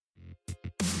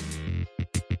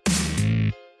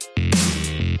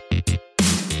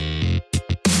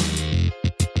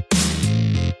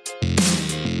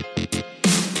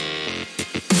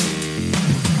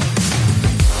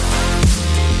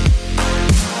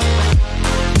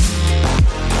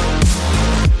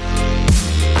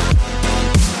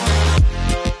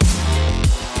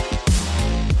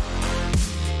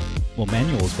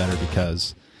better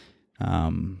because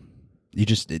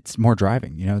it's more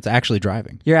driving. It's actually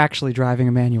driving. You're actually driving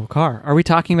a manual car. Are we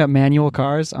talking about manual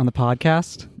cars on the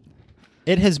podcast?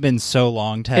 It has been so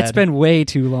long, Ted. It's been way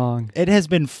too long. It has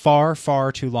been far,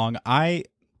 far too long.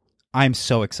 I'm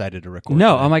so excited to record.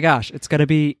 No, today. oh my gosh, it's going to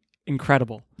be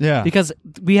incredible. Yeah. Because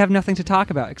we have nothing to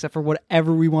talk about except for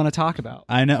whatever we want to talk about.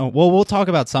 I know. Well, we'll talk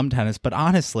about some tennis, but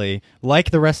honestly, like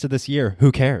the rest of this year,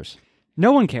 who cares?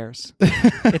 No one cares.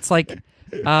 It's like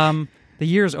the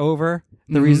year's over,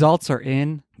 the results are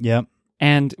in. Yep.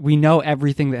 And we know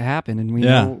everything that happened, and we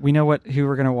know who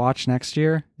we're going to watch next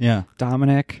year. Yeah.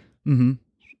 Dominic. Mm-hmm.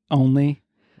 Only.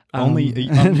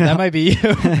 That might be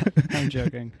you. I'm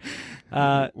joking.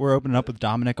 We're opening up with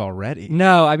Dominic already.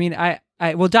 No, I mean,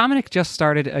 well, Dominic just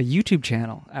started a YouTube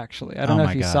channel, actually. I don't know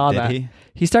if you saw that.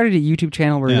 He started a YouTube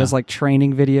channel where he does like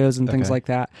training videos and things like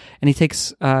that. And he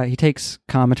takes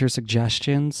commenter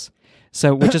suggestions.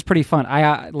 So, which is pretty fun.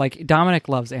 Like Dominic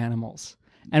loves animals.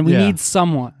 And we need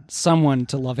someone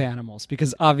to love animals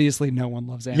because obviously no one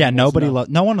loves animals. Yeah, nobody loves.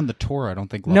 No one on the tour, I don't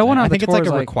think. Loves no one on I the think tour it's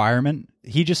like a requirement.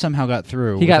 He just somehow got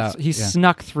through. He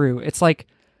snuck through. It's like,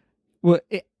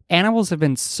 animals have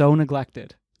been so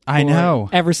neglected. I know.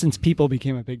 Ever since people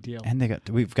became a big deal. And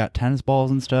we've got tennis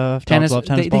balls and stuff. Dogs love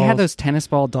tennis balls. They had those tennis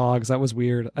ball dogs. That was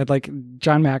weird.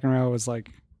 John McEnroe was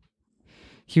like,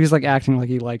 he was like acting like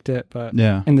he liked it, but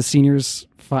in the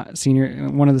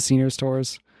one of the seniors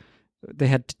tours. They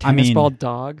had tennis ball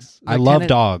dogs. I love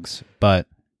dogs, but...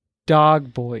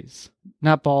 Dog boys,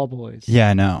 not ball boys. Yeah,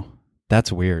 I know.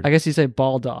 That's weird. I guess you say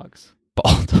ball dogs.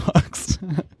 Ball dogs.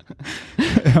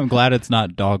 I'm glad it's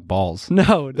not dog balls.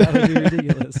 No, that would be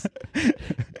ridiculous.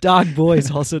 Dog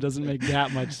boys also doesn't make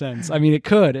that much sense. I mean, it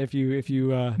could if you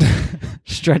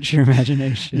stretch your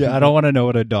imagination. Yeah, I don't want to know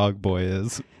what a dog boy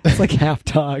is. It's like half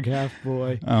dog, half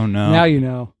boy. Oh, no. Now you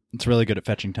know. It's really good at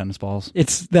fetching tennis balls.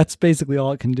 That's basically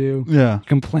all it can do. Yeah.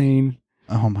 Complain.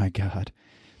 Oh my God.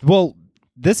 Well,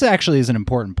 this actually is an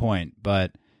important point,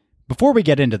 but before we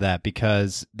get into that,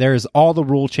 because there's all the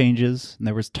rule changes, and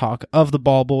there was talk of the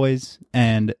ball boys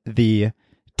and the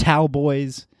towel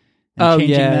boys. And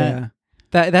changing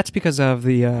that's because of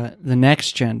the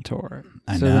next gen tour.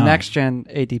 So the next gen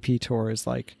ADP tour is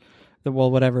like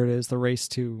whatever it is, the race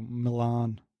to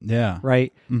Milan. Yeah.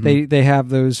 Right? Mm-hmm. They have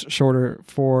those shorter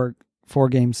four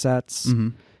game sets. Mm-hmm.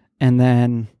 And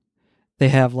then they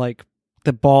have like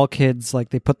the ball kids, like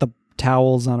they put the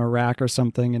towels on a rack or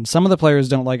something. And some of the players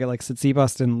don't like it. Like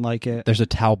Tsitsipas didn't like it. There's a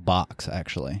towel box,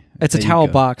 actually. It's a towel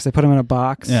box. They put them in a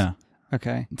box. Yeah.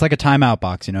 Okay. It's like a timeout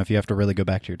box, if you have to really go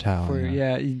back to your towel.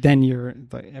 Then you're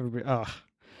like everybody. Ugh.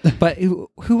 But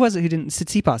who was it who didn't?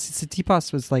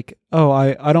 Tsitsipas was like, oh,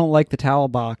 I don't like the towel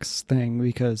box thing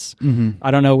because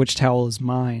I don't know which towel is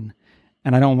mine.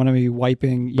 And I don't want to be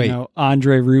wiping, you know,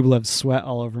 Andrei Rublev's sweat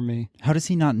all over me. How does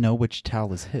he not know which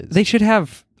towel is his? They should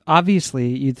have, obviously,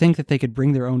 you'd think that they could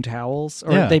bring their own towels.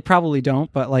 Or they probably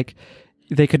don't, but like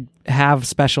they could have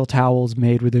special towels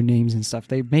made with their names and stuff.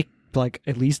 They make like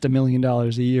at least $1 million a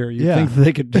year. You'd think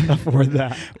they could afford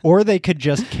that. Or they could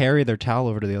just carry their towel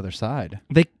over to the other side.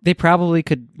 They probably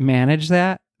could manage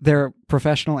that. They're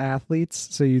professional athletes,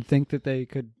 so you'd think that they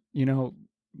could,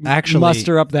 actually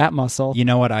muster up that muscle. You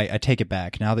know what? I take it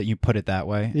back. Now that you put it that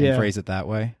way and phrase it that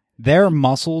way, their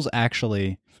muscles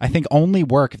actually, I think, only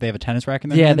work if they have a tennis rack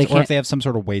in their hands or if they have some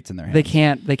sort of weights in their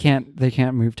hands. They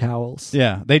can't move towels.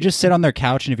 Yeah, they just sit on their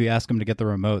couch, and if you ask them to get the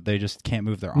remote, they just can't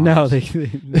move their arms. No,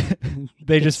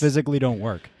 they just physically don't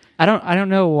work. I don't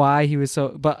know why he was so.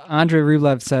 But Andrei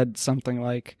Rublev said something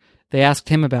like they asked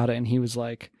him about it, and he was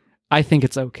like, "I think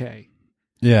it's okay."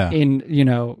 Yeah.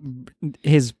 In,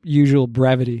 his usual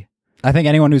brevity. I think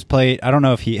anyone who's played, I don't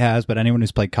know if he has, but anyone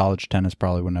who's played college tennis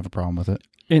probably wouldn't have a problem with it.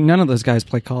 And none of those guys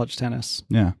play college tennis.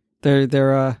 Yeah. They've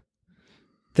been,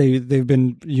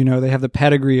 they have the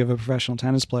pedigree of a professional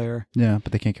tennis player. Yeah,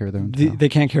 but they can't carry their own towel. They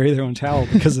can't carry their own towel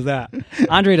because of that.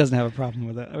 Andre doesn't have a problem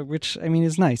with it, which, I mean,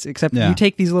 is nice. Except you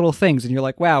take these little things and you're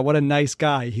like, wow, what a nice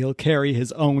guy. He'll carry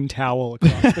his own towel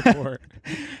across the court.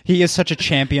 He is such a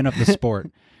champion of the sport.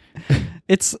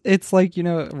 It's like,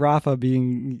 Rafa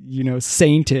being,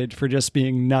 sainted for just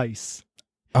being nice.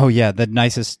 Oh yeah, the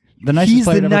nicest He's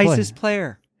player the nicest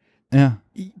player. Yeah.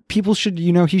 People should,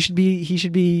 he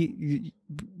should be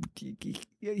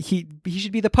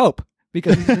the Pope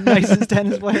because he's the nicest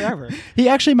tennis player ever. He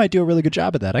actually might do a really good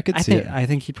job at that. I could see it. I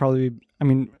think he'd probably be,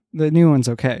 the new one's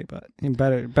okay, but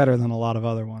better than a lot of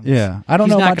other ones. Yeah. I don't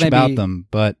know much about them,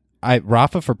 but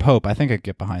Rafa for Pope, I think I'd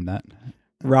get behind that.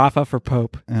 Rafa for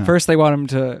Pope. Yeah. First they want him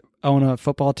to own a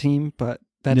football team, but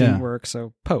that didn't work,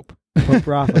 so Pope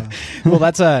Rafa. Well,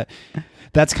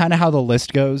 That's kind of how the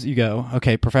list goes. You go,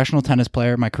 okay, professional tennis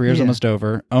player, my career's almost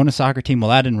over. Own a soccer team. Well,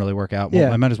 that didn't really work out.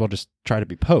 Well, I might as well just try to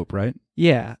be Pope, right?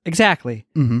 Yeah, exactly.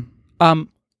 Mm-hmm.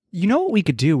 You know what we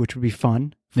could do, which would be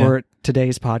fun for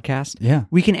today's podcast? Yeah.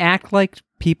 We can act like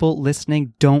people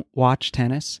listening don't watch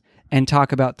tennis and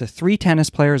talk about the 3 tennis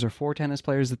players or 4 tennis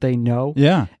players that they know.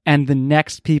 Yeah. And the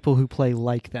next people who play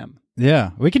like them.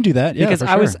 Yeah, we can do that. Yeah, because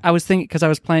I was thinking, because I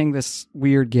was playing this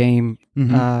weird game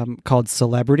called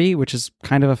Celebrity, which is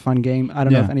kind of a fun game. I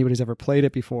don't know if anybody's ever played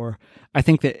it before. I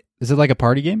think that is it like a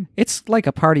party game? It's like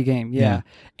a party game, yeah.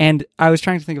 And I was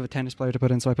trying to think of a tennis player to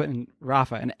put in, so I put in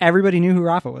Rafa, and everybody knew who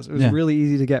Rafa was. It was really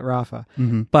easy to get Rafa.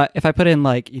 Mm-hmm. But if I put in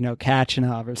like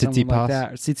Kachanov or something like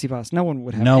that, or Tsitsipas, no one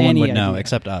would have. No any one would idea. Know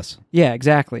except us. Yeah,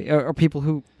 exactly. Or people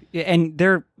who, and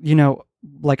they're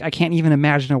like I can't even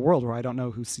imagine a world where I don't know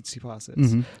who Tsitsipas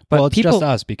is. Mm-hmm. But it's just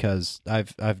us because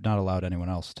I've not allowed anyone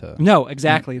else to. No,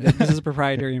 exactly. This is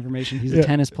proprietary information. He's a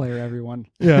tennis player, everyone.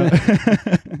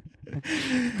 Yeah.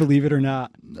 Believe it or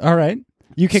not. All right.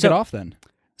 You kick it off then.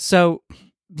 So,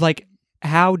 like,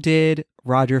 how did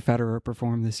Roger Federer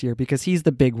perform this year? Because he's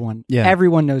the big one. Yeah.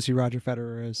 Everyone knows who Roger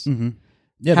Federer is. Mm-hmm.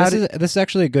 Yeah, this is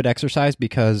actually a good exercise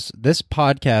because this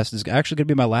podcast is actually going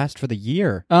to be my last for the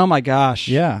year. Oh my gosh.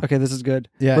 Yeah. Okay, this is good.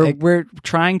 Yeah. We're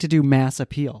trying to do mass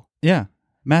appeal. Yeah,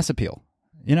 mass appeal.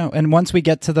 And once we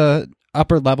get to the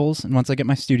upper levels and once I get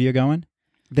my studio going,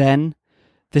 then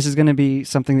this is going to be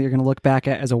something that you're going to look back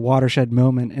at as a watershed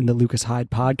moment in the Lucas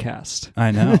Hyde podcast. I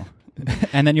know.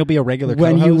 And then you'll be a regular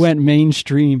when co-host. You went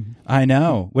mainstream. I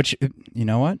know. Which, you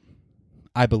know what?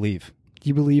 I believe.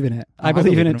 You believe in it. I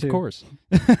believe in it too. Of course.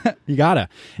 You gotta.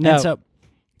 No. And so,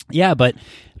 yeah, but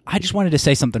I just wanted to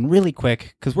say something really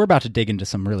quick because we're about to dig into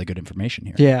some really good information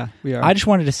here. Yeah, we are. I just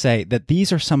wanted to say that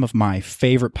these are some of my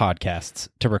favorite podcasts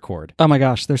to record. Oh my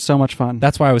gosh, they're so much fun.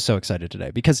 That's why I was so excited today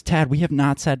because, Tad, we have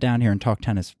not sat down here and talked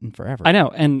tennis in forever. I know,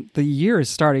 and the year is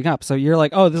starting up, so you're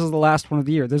like, oh, this is the last one of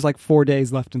the year. There's like 4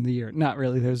 days left in the year. Not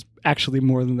really. There's actually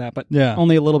more than that, but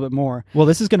only a little bit more. Well,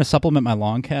 this is going to supplement my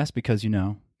long cast because,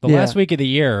 the last week of the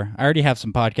year, I already have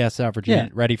some podcasts out for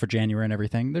ready for January and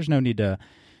everything. There's no need to.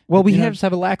 Well, we just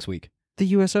have a lax week. The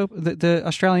U.S. Open, the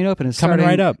Australian Open is coming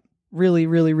right up, really,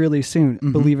 really, really soon.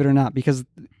 Mm-hmm. Believe it or not, because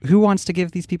who wants to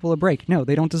give these people a break? No,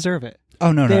 they don't deserve it.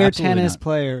 Oh no, they're tennis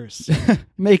players.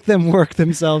 Make them work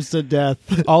themselves to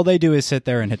death. All they do is sit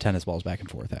there and hit tennis balls back and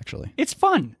forth. Actually, it's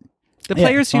fun. The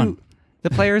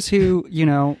players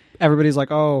who everybody's like,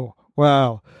 oh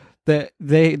wow.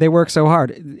 They work so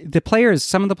hard.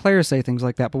 Some of the players say things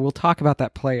like that, but we'll talk about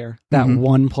that player, that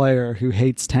one player who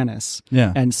hates tennis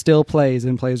and still plays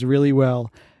and plays really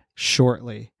well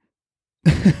shortly.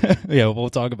 Yeah, we'll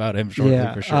talk about him shortly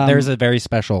for sure. There's a very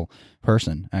special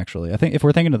person, actually. I think if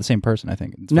we're thinking of the same person, I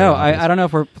think it's I don't know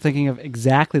if we're thinking of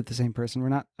exactly the same person. We're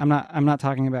not. I'm not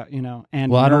talking about Andy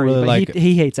Murray. I don't really like.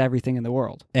 He hates everything in the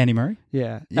world. Andy Murray?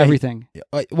 Yeah, everything.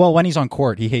 Well, when he's on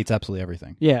court, he hates absolutely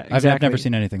everything. Yeah, exactly. I've never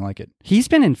seen anything like it. He's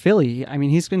been in Philly. I mean,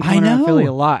 he's been coming around Philly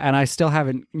a lot, and I still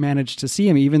haven't managed to see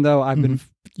him, even though I've been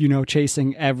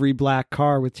chasing every black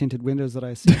car with tinted windows that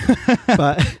I see.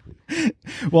 But.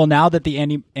 Well, now that the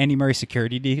Andy Murray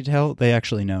security detail, they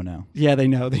actually know now. Yeah, they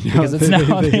know. Because it's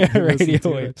now on the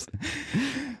radio waves.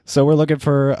 So we're looking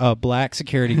for a black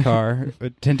security car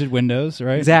with tinted windows,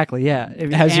 right? Exactly, yeah.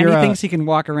 Andy thinks he can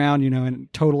walk around, in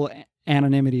total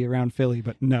anonymity around Philly,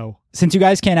 but no. Since you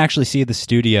guys can't actually see the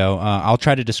studio, I'll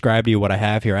try to describe to you what I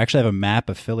have here. I actually have a map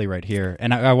of Philly right here.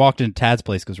 And I walked into Tad's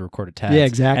place because we recorded Tad's. Yeah,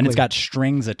 exactly. And it's got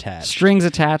strings attached. Strings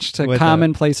attached to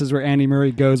common places where Andy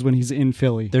Murray goes when he's in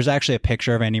Philly. There's actually a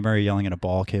picture of Andy Murray yelling at a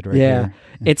ball kid right here.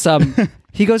 Yeah, it's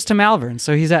he goes to Malvern,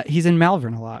 so he's in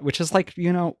Malvern a lot, which is like,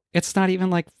 it's not even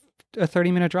like a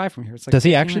 30-minute drive from here. It's like Does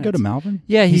he actually go to Malvern?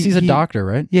 Yeah, he sees a doctor,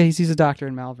 right? Yeah, he sees a doctor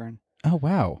in Malvern. Oh,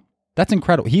 wow. That's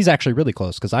incredible. He's actually really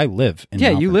close because I live in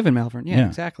Malvern. Yeah, you live in Malvern. Yeah,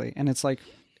 exactly. And it's like,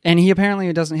 and he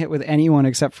apparently doesn't hit with anyone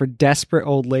except for desperate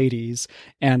old ladies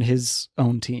and his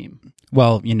own team.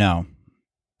 Well,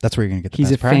 that's where you're going to get the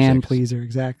best practice. He's a fan pleaser,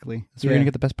 exactly. That's where you're going to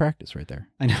get the best practice right there.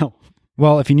 I know.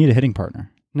 Well, if you need a hitting partner.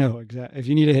 No, exactly. If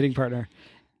you need a hitting partner,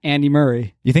 Andy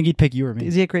Murray. You think he'd pick you or me?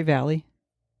 Is he at Great Valley?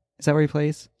 Is that where he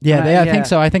plays? Yeah, I think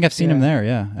so. I think I've seen him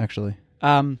there, actually.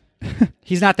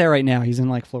 He's not there right now. He's in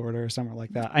like Florida or somewhere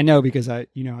like that. I know because I have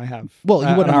you wouldn't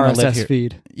an want to live RSS here.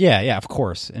 Feed. Yeah, of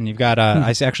course. And you've got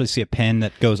I actually see a pin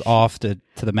that goes off to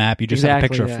the map. You just have a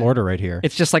picture of Florida right here.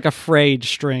 It's just like a frayed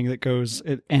string that goes,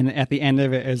 and at the end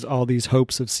of it is all these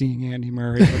hopes of seeing Andy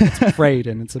Murray. But it's frayed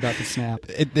and it's about to snap.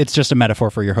 It's just a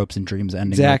metaphor for your hopes and dreams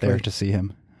ending right there to see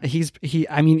him.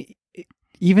 I mean,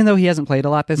 even though he hasn't played a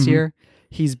lot this year,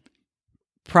 he's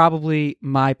probably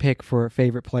my pick for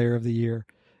favorite player of the year.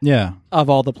 Yeah. Of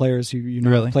all the players who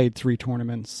really? Played 3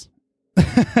 tournaments.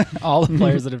 All the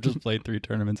players that have just played 3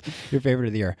 tournaments. Your favorite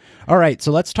of the year. All right,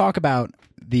 so let's talk about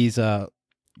these.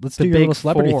 Let's do your little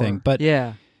celebrity thing. But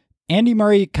yeah, Andy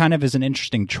Murray kind of is an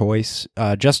interesting choice.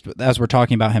 Just as we're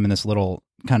talking about him in this little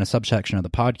kind of subsection of the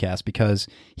podcast, because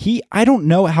I don't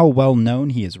know how well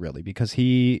known he is really, because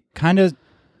he kind of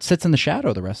sits in the shadow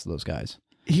of the rest of those guys.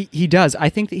 He does. I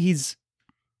think that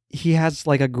he has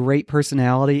like a great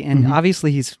personality, and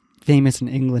obviously he's famous in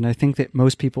England. I think that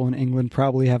most people in England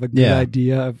probably have a good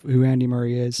idea of who Andy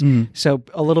Murray is. So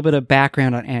a little bit of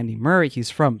background on Andy Murray. He's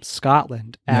from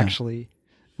Scotland, actually,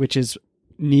 which is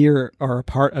near or a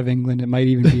part of England. It might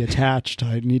even be attached.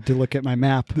 I need to look at my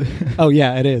map. Oh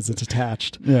yeah, it is. It's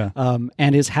attached. Yeah.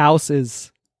 And his house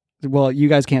is, well, you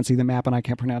guys can't see the map and I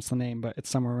can't pronounce the name, but it's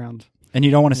somewhere around. And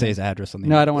you don't want to say his address on the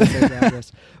No, I don't want to say his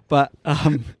address. But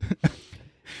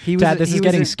this is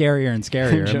getting scarier and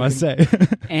scarier, I must say.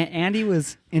 Andy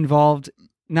was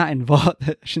not involved.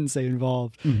 I shouldn't say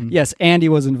involved. Yes, Andy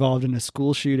was involved in a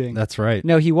school shooting. That's right.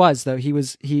 No, he was though.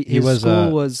 His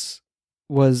school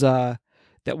was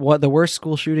the worst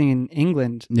school shooting in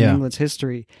England, in England's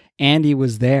history. Andy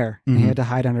was there, and he had to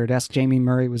hide under a desk. Jamie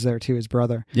Murray was there too, his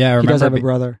brother. Yeah, I remember. He does have a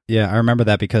brother. Yeah, I remember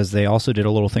that because they also did a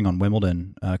little thing on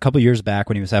Wimbledon a couple years back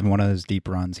when he was having one of those deep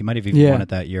runs. He might have even won it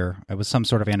that year. It was some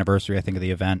sort of anniversary, I think, of the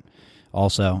event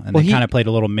also. And they kind of played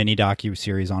a little mini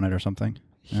docu-series on it or something.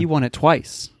 He won it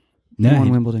twice. He won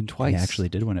Wimbledon twice. He actually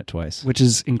did win it twice. Which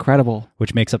is incredible.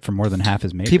 Which makes up for more than half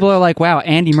his majors. People are like, wow,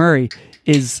 Andy Murray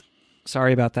is...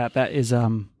 Sorry about that. That is...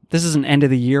 This is an end of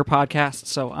the year podcast,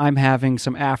 so I'm having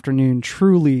some afternoon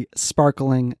truly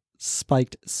sparkling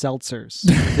spiked seltzers.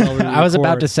 I was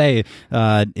about to say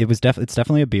it's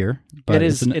definitely a beer. But it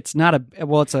is. It's not a.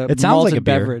 Well, it's a. It sounds like a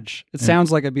beverage. It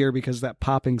sounds like a beer because that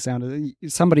popping sound.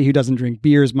 Somebody who doesn't drink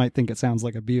beers might think it sounds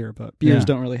like a beer, but beers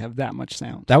don't really have that much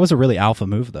sound. That was a really alpha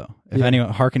move, though. If anyone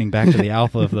harkening back to the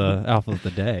alpha of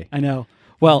the day. I know.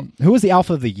 Well, who was the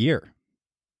alpha of the year?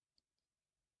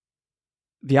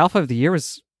 The alpha of the year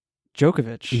was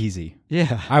Djokovic. Easy.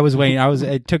 Yeah. I was waiting.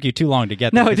 It took you too long to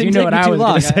get there. No, it didn't take me too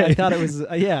long. I thought it was.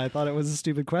 I thought it was a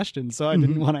stupid question, so I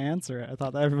didn't want to answer it. I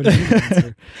thought that everybody knew the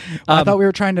answer. I thought we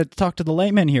were trying to talk to the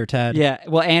layman here, Tad. Yeah.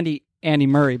 Well, Andy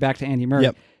Murray. Back to Andy Murray.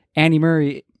 Yep. Andy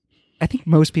Murray. I think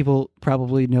most people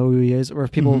probably know who he is, or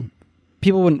if people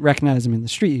wouldn't recognize him in the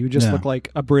street. He would just look like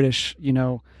a British,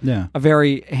 a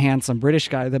very handsome British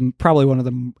guy. Probably one of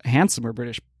the handsomer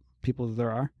British people that there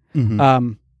are.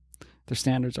 Their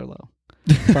standards are low.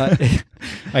 But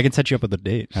I can set you up with a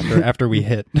date after we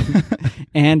hit.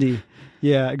 Andy.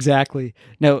 Yeah, exactly.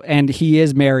 No, and he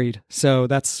is married, so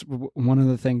that's one of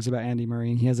the things about Andy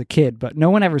Murray. And he has a kid, but no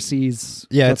one ever sees.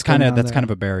 Yeah, it's kind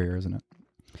of a barrier, isn't it?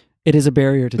 It is a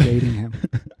barrier to dating him.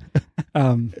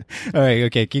 All right,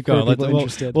 okay, keep going.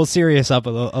 We'll serious up a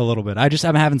little bit.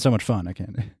 I'm having so much fun. I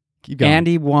can't keep going.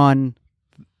 Andy won.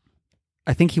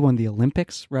 I think he won the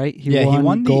Olympics, right? He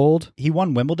won gold. He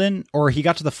won Wimbledon, or he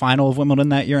got to the final of Wimbledon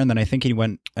that year, and then I think he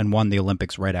went and won the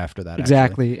Olympics right after that.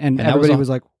 Exactly, and everybody was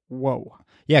like, whoa.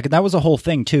 Yeah, that was a whole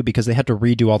thing, too, because they had to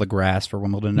redo all the grass for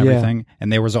Wimbledon and everything,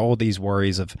 and there was all these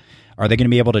worries of, are they going to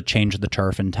be able to change the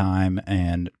turf in time?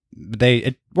 And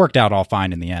it worked out all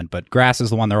fine in the end, but grass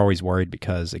is the one they're always worried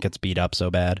because it gets beat up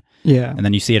so bad. Yeah. And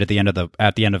then you see it at the end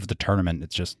of the tournament,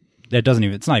 it's just...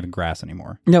 it's not even grass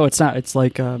anymore. No, it's not. It's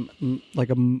like a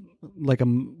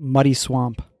muddy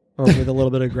swamp or with a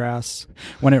little bit of grass.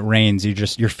 When it rains,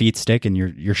 your feet stick and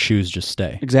your shoes just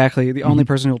stay. Exactly. The only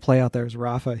person who will play out there is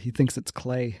Rafa. He thinks it's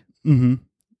clay. Mm-hmm.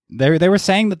 They were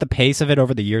saying that the pace of it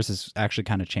over the years has actually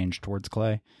kind of changed towards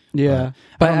clay. Yeah,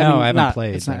 but I don't know. I haven't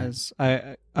played. It's not as,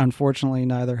 unfortunately,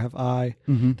 neither have I.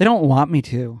 Mm-hmm. They don't want me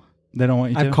to. They don't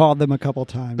want you to? I've called them a couple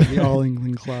times, the All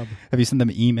England Club. Have you sent them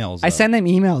emails? I send them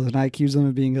emails, and I accuse them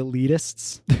of being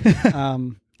elitists.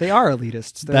 They are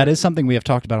elitists. That is something we have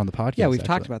talked about on the podcast. Yeah, we've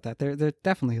talked about that. They're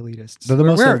definitely elitists. They're the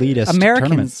most elitist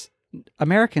tournaments.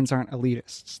 Americans aren't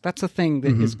elitists. That's the thing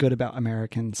that is good about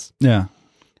Americans. Yeah.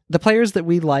 The players that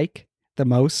we like the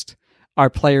most are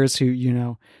players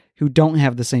who don't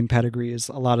have the same pedigree as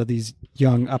a lot of these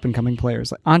young up-and-coming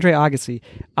players. Like Andre Agassi,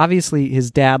 obviously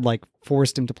his dad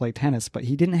forced him to play tennis, but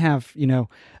he didn't have,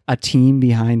 a team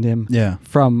behind him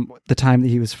from the time that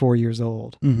he was 4 years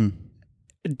old. Mm-hmm.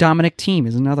 Dominic Thiem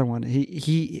is another one.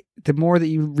 He the more that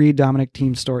you read Dominic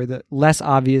Thiem's story, the less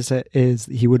obvious it is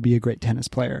he would be a great tennis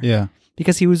player. Yeah.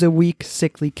 because he was a weak,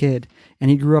 sickly kid, and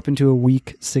he grew up into a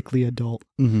weak, sickly adult.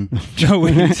 Mm-hmm.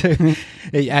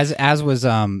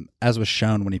 as was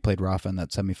shown when he played Rafa in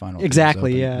that semifinal.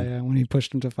 Exactly, yeah, when he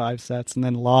pushed him to 5 sets and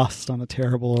then lost on a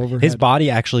terrible overhead. His body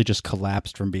actually just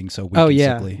collapsed from being so weak and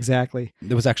sickly. Exactly.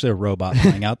 There was actually a robot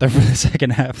playing out there for the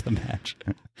second half of the match.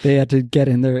 They had to get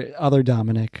in their other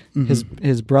Dominic,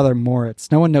 his brother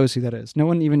Moritz. No one knows who that is. No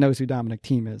one even knows who Dominic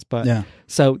Thiem is. But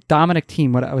so Dominic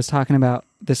Thiem, what I was talking about,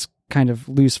 this kind of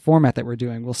loose format that we're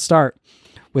doing, we'll start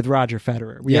with Roger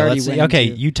Federer.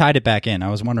 You tied it back in. I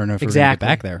was wondering if we were going to get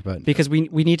back there, but because we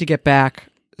need to get back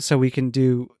so we can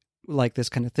do like this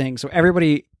kind of thing. So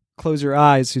everybody, close your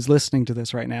eyes who's listening to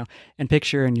this right now and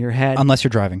picture in your head. Unless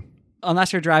you're driving,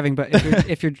 but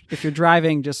if you're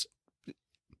driving, just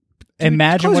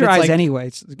imagine close what your it's eyes like.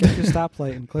 Anyway. Get your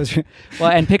stoplight and close your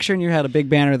and picture in your head a big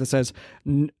banner that says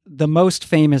the most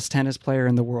famous tennis player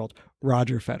in the world,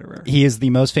 Roger Federer. He is the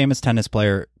most famous tennis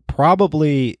player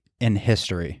probably in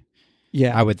history.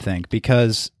 Yeah, I would think,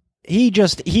 because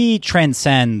he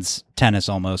transcends tennis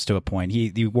almost to a point.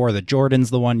 He wore the Jordans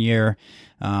the one year.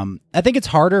 I think it's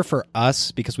harder for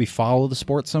us because we follow the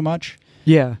sport so much.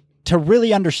 Yeah, to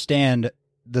really understand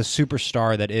the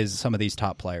superstar that is some of these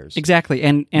top players. Exactly.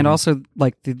 And also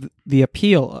like the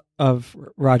appeal of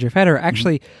Roger Federer.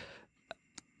 Actually,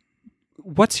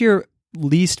 what's your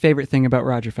least favorite thing about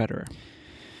Roger Federer?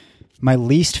 My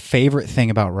least favorite thing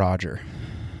about Roger.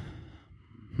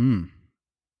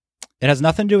 It has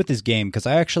nothing to do with his game, because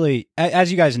I actually,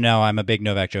 as you guys know, I'm a big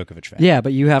Novak Djokovic fan. Yeah,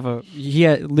 but you have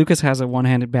Lucas has a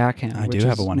one-handed backhand. I do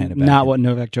have a one-handed backhand. Not what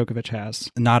Novak Djokovic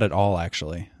has. Not at all,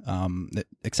 actually.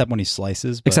 Except when he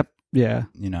slices. But,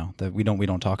 we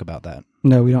don't talk about that.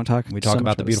 No, we don't talk. We talk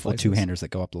about the beautiful two-handers that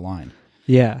go up the line.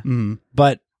 Yeah.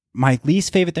 But my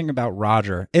least favorite thing about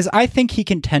Roger is I think he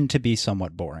can tend to be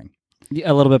somewhat boring.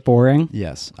 A little bit boring?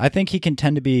 Yes. I think he can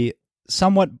tend to be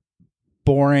somewhat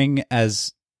boring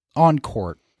as on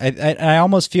court. I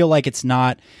almost feel like it's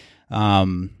not.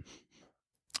 I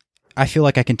feel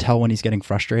like I can tell when he's getting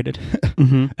frustrated.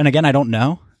 And again, I don't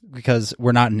know, because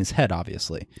we're not in his head,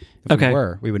 obviously. If we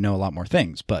were, we would know a lot more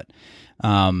things. But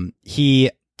he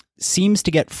seems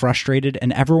to get frustrated,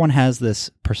 and everyone has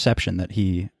this perception that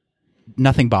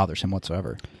nothing bothers him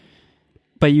whatsoever.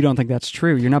 But you don't think that's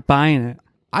true? You're not buying it?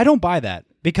 I don't buy that,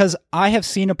 because I have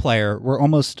seen a player where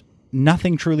almost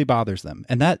nothing truly bothers them,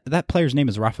 and that player's name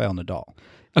is Rafael Nadal.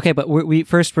 Okay, but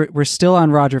we're still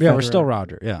on Roger Federer. Yeah, we're still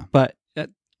Roger, yeah. But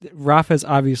Rafa's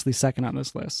obviously second on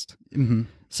this list.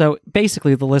 So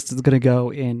basically the list is going to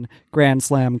go in Grand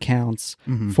Slam counts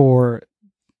for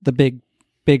the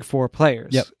big four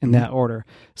players in that order.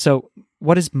 So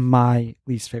what is my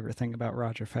least favorite thing about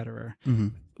Roger Federer?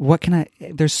 What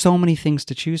there's so many things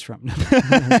to choose from. No,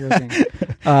 I'm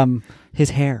joking.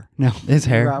 His hair. No. His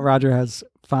hair. Roger has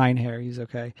fine hair. He's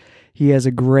okay. He has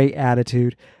a great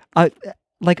attitude. I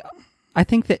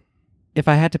think that if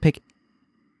I had to pick,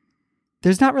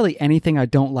 there's not really anything I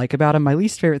don't like about him. My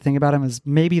least favorite thing about him is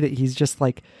maybe that he's just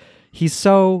like, he's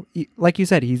so, like you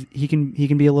said, he can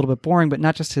be a little bit boring, but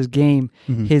not just his game.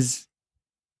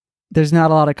 There's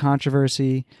not a lot of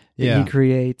controversy that he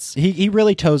creates. He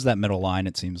really toes that middle line,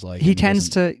 it seems like. He tends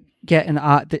to get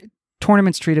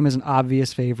tournaments treat him as an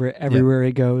obvious favorite everywhere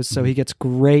he goes, so he gets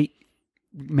great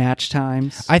match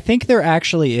times. I think there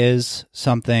actually is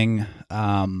something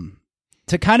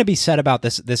to kind of be said about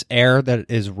this air that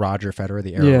is Roger Federer,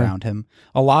 the air around him.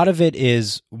 A lot of it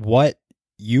is what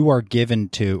you are given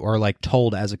to or like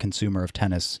told as a consumer of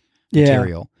tennis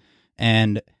material.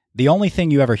 And the only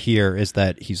thing you ever hear is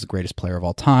that he's the greatest player of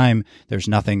all time. There's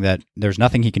nothing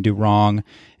he can do wrong.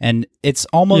 And it's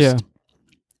almost,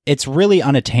 it's really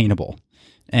unattainable.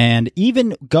 And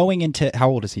even going into, how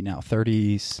old is he now?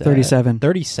 37.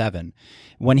 37.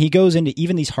 When he goes into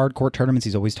even these hardcore tournaments,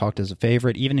 he's always talked as a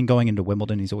favorite. Even in going into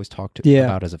Wimbledon, he's always talked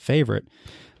about as a favorite.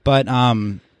 But,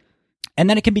 and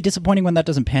then it can be disappointing when that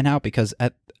doesn't pan out, because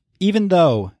even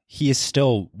though he is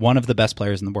still one of the best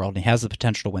players in the world and he has the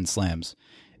potential to win slams,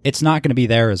 it's not going to be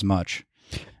there as much.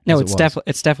 No, it's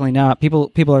definitely not.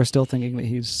 People are still thinking that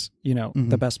he's,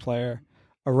 the best player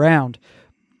around.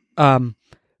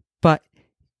 But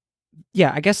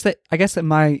yeah, I guess that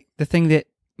the thing that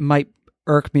might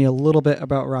irk me a little bit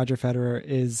about Roger Federer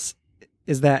is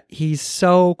that he's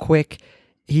so quick.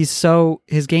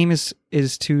 His game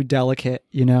is too delicate.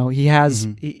 He has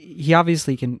he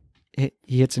obviously can.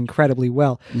 He hits incredibly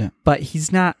well, but he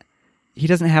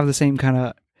doesn't have the same kind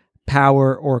of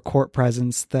power or court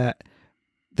presence that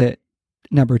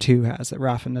number 2 has, that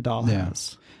Rafa Nadal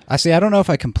has. I don't know if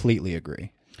I completely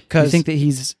agree. You think that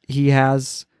he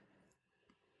has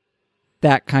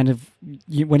that kind of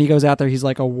when he goes out there, he's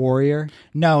like a warrior.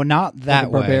 No, not that like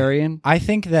a barbarian. Way. I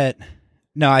think the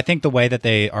way that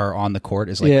they are on the court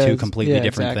is like two completely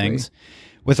different things.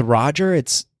 With Roger,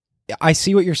 I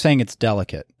see what you're saying. It's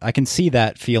delicate. I can see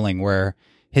that feeling where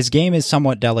his game is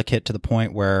somewhat delicate to the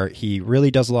point where he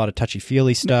really does a lot of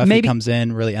touchy-feely stuff. He comes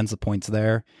in, really ends the points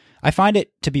there. I find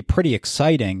it to be pretty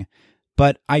exciting,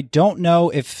 but I don't know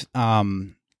if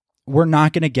we're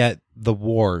not going to get the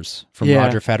wars from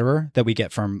Roger Federer that we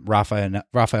get from Rafael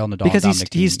Nadal because and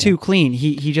Dominic he's too clean.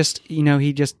 He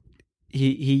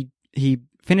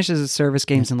finishes his service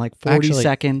games in like 40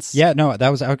 seconds. Yeah, no, I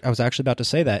was actually about to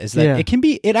say that is that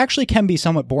it actually can be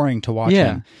somewhat boring to watch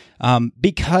him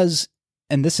because.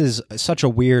 And this is such a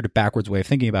weird backwards way of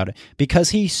thinking about it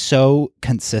because he's so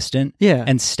consistent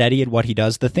and steady at what he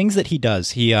does. The things that he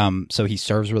does, he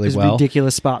serves really well.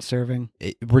 Ridiculous spot serving.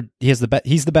 He's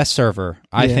the best server,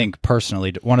 I think,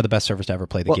 personally. One of the best servers to ever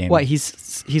play the game. What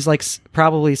he's like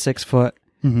probably 6 foot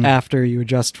after you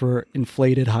adjust for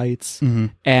inflated heights,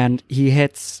 and he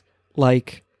hits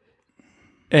like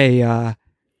he's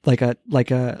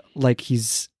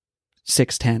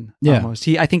 6'10" almost.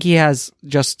 I think he has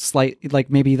just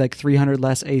maybe 300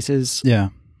 less aces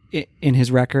in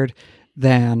his record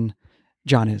than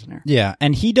John Isner. Yeah,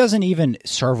 and he doesn't even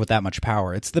serve with that much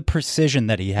power. It's the precision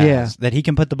that he has, that he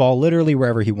can put the ball literally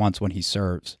wherever he wants when he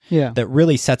serves, that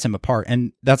really sets him apart.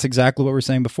 And that's exactly what we were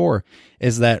saying before,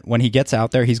 is that when he gets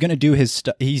out there, he's going to do his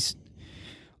stuff. He's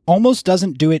almost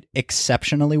doesn't do it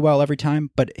exceptionally well every time,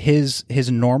 but his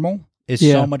normal is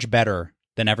so much better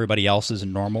than everybody else's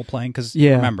in normal playing. Because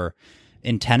remember,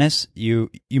 in tennis, you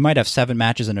might have 7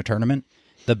 matches in a tournament.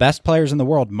 The best players in the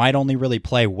world might only really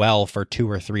play well for 2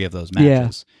 or 3 of those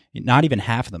matches. Not even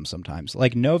half of them sometimes.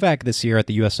 Like Novak this year at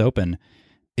the US Open,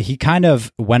 he kind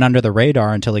of went under the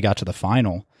radar until he got to the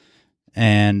final.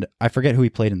 And I forget who he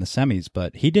played in the semis,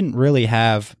 but he didn't really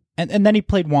have... And then he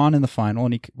played Juan in the final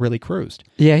and he really cruised.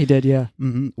 Yeah, he did, yeah.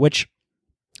 Which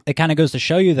it kind of goes to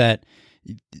show you that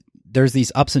there's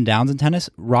these ups and downs in tennis.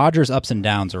 Roger's ups and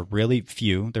downs are really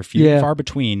few. They're few and far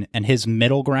between, and his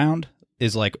middle ground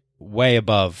is like way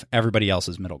above everybody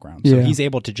else's middle ground. So he's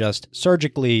able to just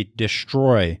surgically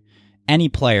destroy any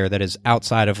player that is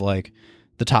outside of like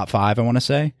the top 5, I want to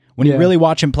say. When you really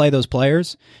watch him play those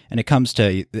players, and it comes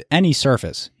to any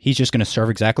surface, he's just going to serve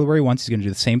exactly where he wants. He's going to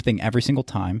do the same thing every single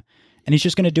time, and he's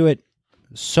just going to do it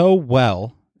so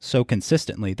well, so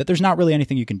consistently, that there's not really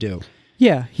anything you can do.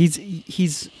 Yeah,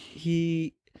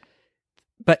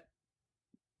 but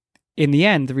in the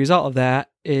end, the result of that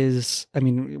is, I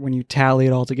mean, when you tally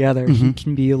it all together, he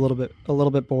can be a little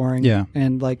bit boring. Yeah,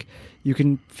 and like you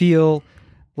can feel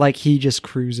like he just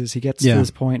cruises. He gets to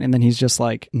this point, and then he's just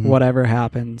like, whatever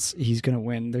happens, he's gonna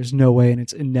win. There's no way, and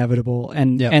it's inevitable.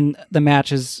 And and the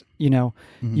matches,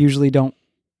 usually don't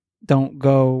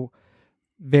go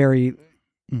very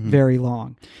very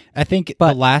long. I think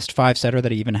the last 5-setter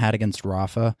that he even had against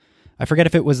Rafa, I forget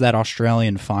if it was that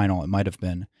Australian final. It might have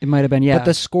been. Yeah. But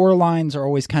the score lines are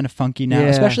always kind of funky now,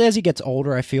 especially as he gets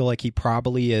older. I feel like he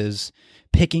probably is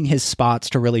picking his spots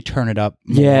to really turn it up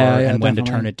more and when to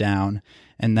turn it down,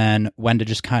 and then when to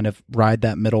just kind of ride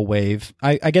that middle wave.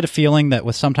 I get a feeling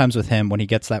that sometimes with him, when he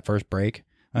gets that first break,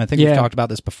 and I think we've talked about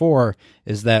this before,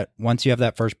 is that once you have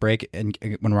that first break, and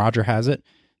when Roger has it,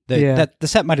 the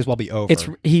set might as well be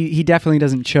over. He definitely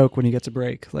doesn't choke when he gets a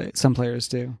break, like some players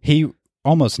do. He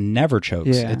almost never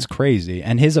chokes. Yeah. It's crazy.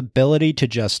 And his ability to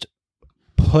just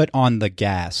put on the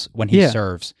gas when he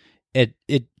serves,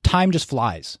 time just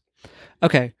flies.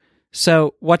 Okay.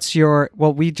 So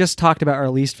we just talked about our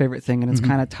least favorite thing, and it's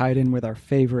kind of tied in with our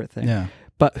favorite thing. Yeah.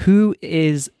 But who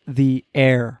is the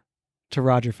heir to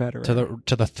Roger Federer?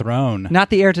 To the throne. Not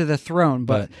the heir to the throne,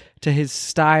 but to his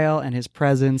style and his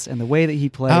presence and the way that he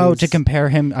plays. Oh, to compare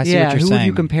him. I see what you're saying. Who would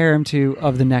you compare him to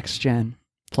of the next gen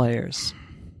players?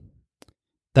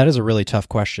 That is a really tough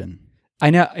question. I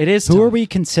know it is. Who are we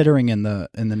considering in the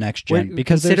next gen? We're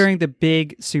considering the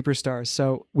big superstars.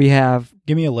 So we have.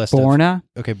 Give me a list. Borna.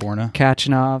 Okay, Borna.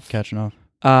 Khachanov.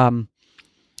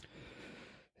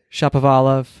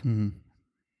 Shapovalov.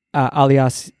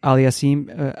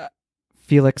 Aliassime.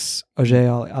 Felix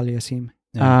Auger-Aliassime.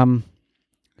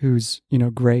 Who's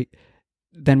great.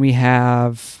 Then we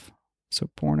have. So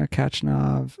Borna,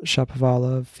 Khachanov,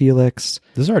 Shapovalov, Felix.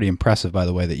 This is already impressive, by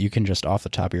the way, that you can just off the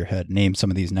top of your head name some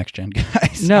of these next gen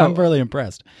guys. No, I'm really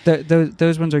impressed.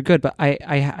 Those ones are good, but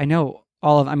I know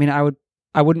all of. I mean,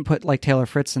 I wouldn't put like Taylor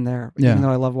Fritz in there, even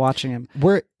though I love watching him.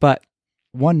 But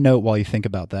one note while you think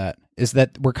about that is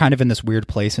that we're kind of in this weird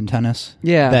place in tennis.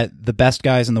 Yeah, that the best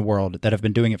guys in the world that have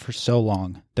been doing it for so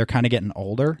long, they're kind of getting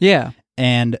older. Yeah,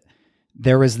 and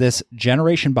there was this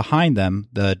generation behind them,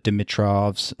 the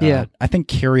Dimitrovs. I think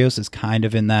Kyrgios is kind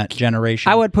of in that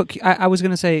generation. I would put. I was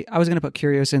going to put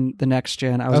Kyrgios in the next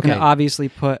gen. I was going to obviously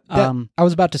put. I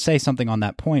was about to say something on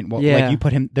that point. Well, like you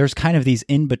put him. There's kind of these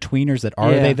in betweeners that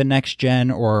are they the next gen,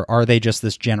 or are they just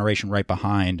this generation right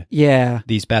behind?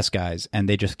 These best guys, and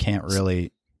they just can't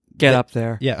really get up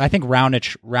there. Yeah, I think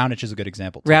Raonic is a good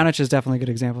example. Raonic is definitely a good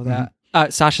example of that.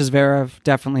 Sasha Zverev,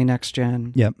 definitely next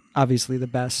gen. Yep. Obviously the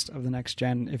best of the next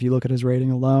gen if you look at his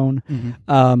rating alone.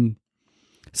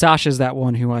 Sasha's that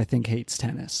one who I think hates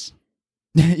tennis.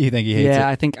 You think he hates it? Yeah,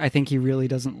 I think he really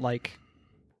doesn't like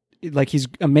he's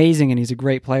amazing and he's a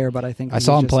great player, but I think I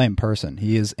saw him play in person.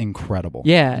 He is incredible.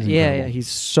 Yeah, he's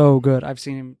so good. I've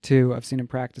seen him too. I've seen him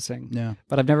practicing. Yeah.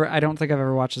 But I don't think I've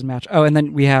ever watched his match. Oh, and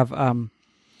then we have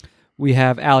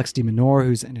Alex de Minaur,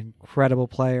 who's an incredible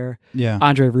player. Yeah.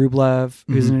 Andrei Rublev,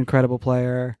 who's an incredible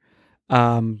player.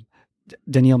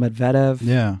 Daniil Medvedev.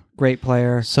 Yeah. Great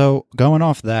player. So going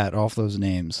off those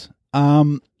names,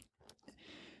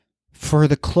 for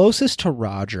the closest to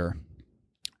Roger,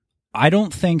 I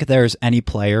don't think there's any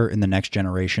player in the next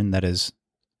generation that is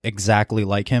exactly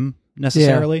like him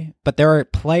necessarily, but there are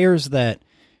players that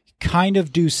kind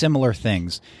of do similar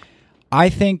things. I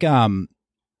think,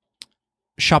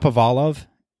 Shapovalov,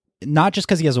 not just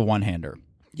because he has a one-hander.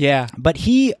 Yeah. But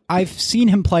I've seen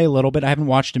him play a little bit. I haven't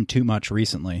watched him too much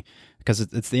recently because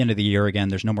it's the end of the year again.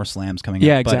 There's no more slams coming up.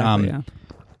 Yeah, exactly. But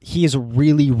he is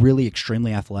really, really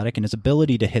extremely athletic, and his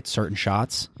ability to hit certain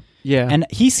shots. Yeah. And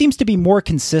he seems to be more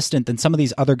consistent than some of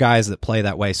these other guys that play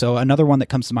that way. So another one that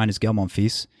comes to mind is Gael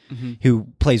Monfils, who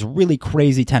plays really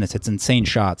crazy tennis. It's insane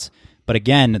shots. But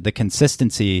again, the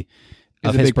consistency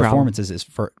of his performances is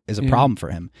a problem for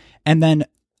him. And then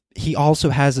he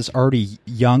also has this already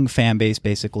young fan base,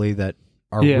 basically, that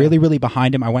are really, really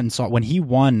behind him. I went and saw when he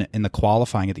won in the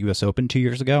qualifying at the U.S. Open 2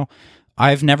 years ago.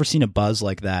 I've never seen a buzz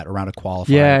like that around a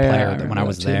qualifying player when I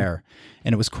was there.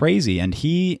 And it was crazy. And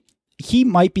he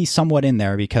might be somewhat in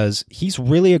there because he's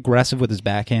really aggressive with his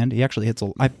backhand. He actually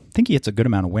I think he hits a good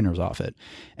amount of winners off it.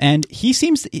 And he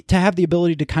seems to have the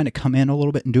ability to kind of come in a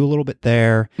little bit and do a little bit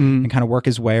there and kind of work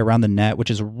his way around the net, which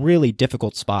is a really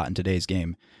difficult spot in today's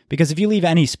game. Because if you leave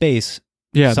any space,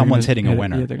 someone's hitting a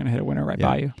winner. Yeah, they're going to hit a winner right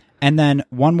by you. And then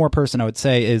one more person I would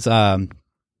say is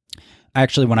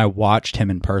actually when I watched him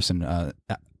in person,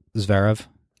 Zverev. Sasha,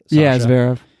 yeah,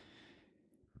 Zverev.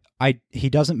 He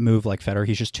doesn't move like Federer.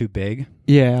 He's just too big.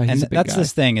 Yeah, and that's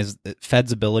this thing is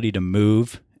Fed's ability to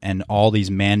move and all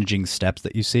these managing steps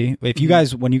that you see. If you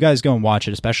guys, when you guys go and watch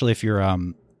it, especially if you're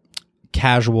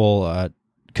casual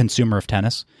consumer of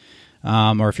tennis,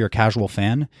 or if you're a casual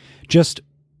fan,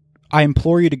 I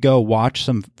implore you to go watch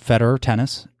some Federer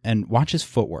tennis and watch his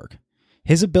footwork.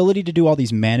 His ability to do all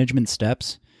these management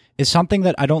steps is something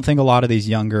that I don't think a lot of these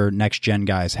younger next gen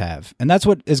guys have, and that's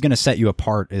what is going to set you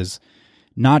apart. Is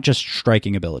not just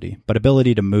striking ability, but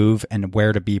ability to move and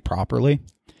where to be properly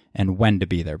and when to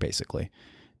be there, basically.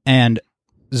 And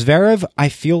Zverev, I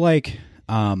feel like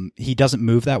he doesn't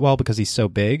move that well because he's so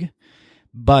big,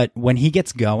 but when he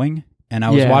gets going, and I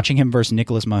was watching him versus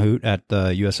Nicolas Mahut at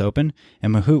the U.S. Open,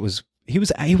 and Mahut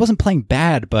he wasn't playing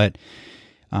bad, but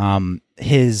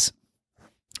his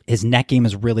net game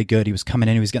is really good. He was coming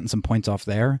in, he was getting some points off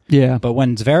there. Yeah. But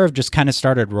when Zverev just kind of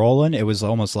started rolling, it was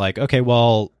almost like, okay,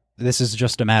 well, this is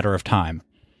just a matter of time.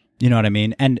 You know what I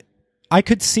mean? And I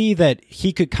could see that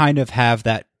he could kind of have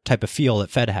that type of feel that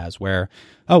Fed has where,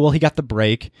 oh, well, he got the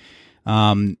break.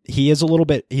 He's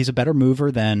a better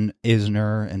mover than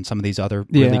Isner and some of these other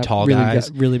really tall guys.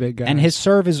 Really big guys. And his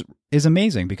serve is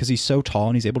amazing because he's so tall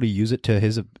and he's able to use it to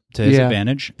his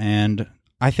advantage. And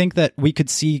I think that we could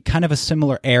see kind of a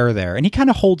similar air there. And he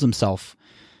kind of holds himself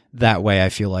that way, I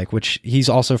feel like, which he's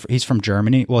from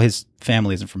Germany. Well, his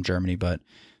family isn't from Germany, but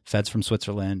Fed's from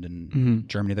Switzerland and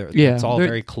Germany. It's all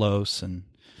very close. And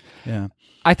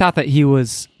I thought that he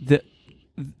was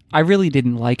I really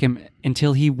didn't like him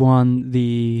until he won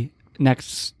the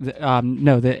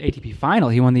ATP final.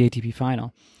 He won the ATP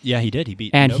final. Yeah, he did. He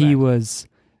beat and Novak.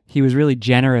 he was really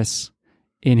generous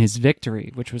in his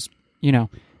victory, which was,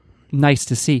 nice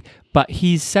to see. But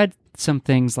he said some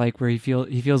things like where he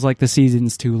feels like the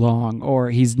season's too long, or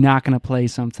he's not going to play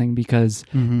something because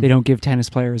they don't give tennis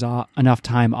players enough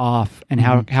time off, and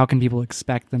how can people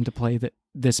expect them to play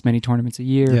this many tournaments a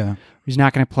year? Yeah. He's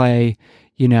not going to play,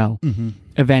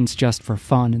 events just for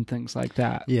fun and things like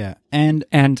that. Yeah, and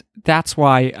that's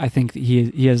why I think that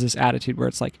he has this attitude where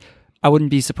it's like, I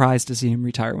wouldn't be surprised to see him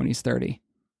retire when he's 30.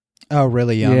 Oh,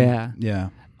 really young? Yeah.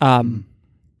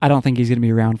 I don't think he's going to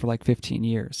be around for like 15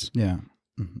 years. Yeah.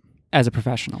 as a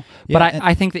professional. Yeah, but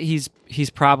I think that he's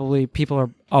probably, people are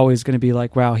always going to be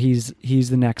like, wow, he's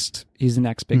the next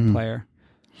big player.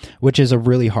 Which is a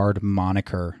really hard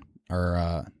moniker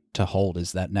or to hold,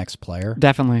 is that next player.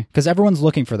 Definitely. Because everyone's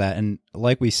looking for that. And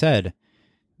like we said,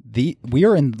 we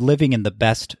are living in the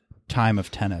best time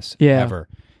of tennis ever.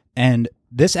 And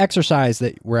this exercise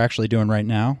that we're actually doing right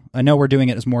now, I know we're doing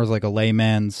it as more as like a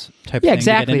layman's type of thing. Yeah,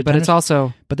 exactly. But tennis, it's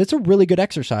also... But it's a really good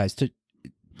exercise to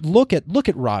look at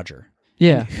Roger.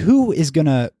 Yeah. Who is going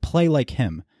to play like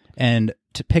him? And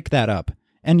to pick that up.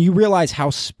 And you realize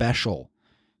how special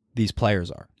these players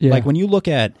are. Yeah. Like when you look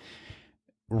at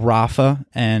Rafa,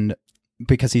 and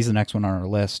because he's the next one on our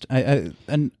list, I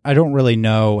don't really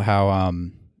know how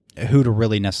who to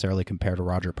really necessarily compare to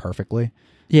Roger perfectly.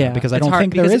 Yeah, because I don't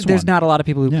think there's not a lot of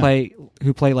people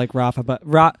who play like Rafa, but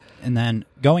and then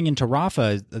going into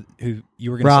Rafa, who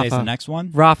you were going to say is the next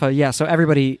one. Rafa, yeah. So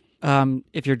everybody,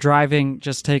 if you're driving,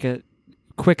 just take a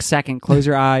quick second, close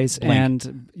your eyes,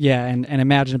 and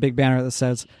imagine a big banner that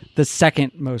says the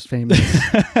second most famous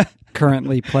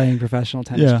currently playing professional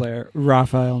tennis player,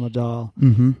 Rafael Nadal.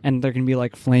 Mm-hmm. And there can be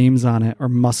like flames on it or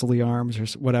muscly arms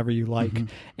or whatever you like. Mm-hmm.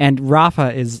 And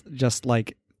Rafa is just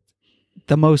like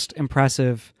the most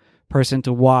impressive person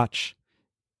to watch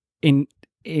in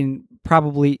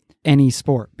probably any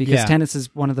sport, because tennis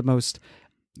is one of the most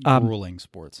grueling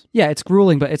sports. Yeah, it's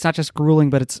grueling, but it's not just grueling,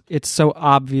 but it's so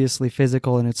obviously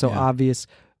physical, and it's so obvious.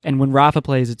 And when Rafa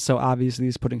plays, it's so obviously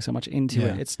he's putting so much into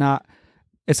it. It's not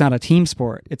a team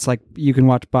sport. It's like you can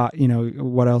watch,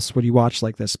 what else would you watch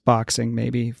like this? Boxing,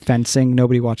 maybe. Fencing.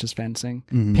 Nobody watches fencing.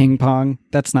 Mm-hmm. Ping pong.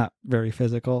 That's not very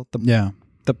physical.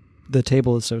 The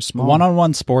table is so small.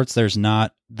 One-on-one sports, there's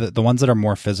not the ones that are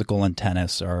more physical in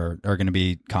tennis are going to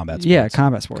be combat sports. Yeah,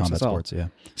 combat sports. Combat sports, yeah.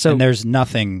 So, and there's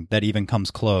nothing that even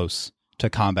comes close to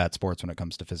combat sports when it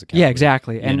comes to physicality. Yeah,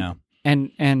 exactly. And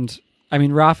and I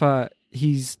mean, Rafa,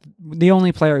 he's the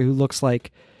only player who looks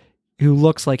like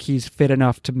he's fit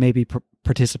enough to maybe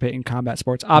participate in combat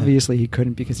sports. Obviously, he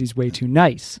couldn't, because he's way too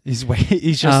nice. He's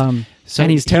just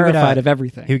and he's terrified of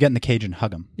everything. He would get in the cage and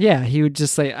hug him. Yeah, he would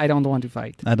just say, "I don't want to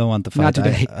fight. I don't want to fight. Not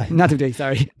today. Not today.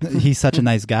 Sorry. He's such a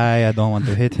nice guy. I don't want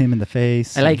to hit him in the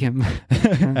face. I like him.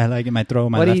 I like him. I throw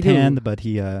my left hand, but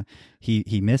he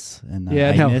miss, and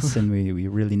I miss, and we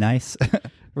really nice."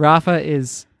 Rafa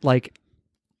is like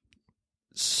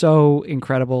so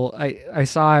incredible. I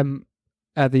saw him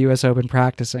at the U.S. Open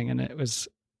practicing, and it was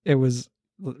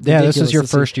this is your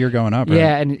first year going up, right?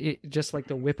 Yeah, and just like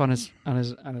the whip on his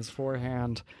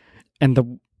forehand,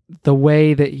 and the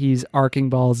way that he's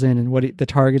arcing balls in, and what the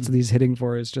targets that he's hitting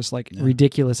for is just like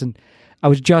ridiculous. And I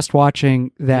was just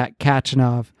watching that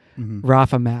Khachanov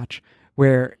Rafa match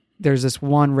where there's this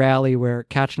one rally where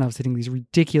Khachanov's hitting these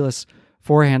ridiculous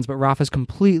forehands, but Rafa's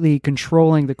completely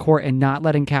controlling the court and not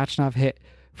letting Khachanov hit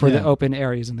for the open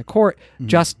areas in the court,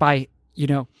 just by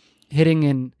hitting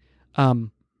in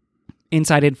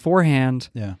inside in forehand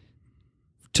to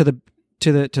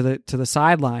the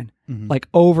sideline, like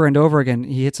over and over again.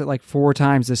 He hits it like 4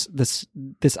 times,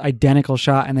 this identical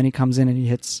shot, and then he comes in and he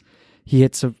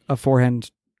hits a forehand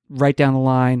right down the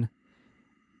line,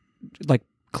 like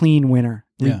clean winner.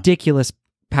 Ridiculous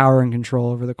power and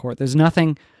control over the court. There's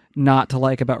nothing not to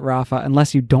like about Rafa,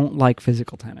 unless you don't like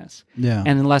physical tennis. Yeah.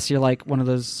 And unless you're like one of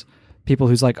those people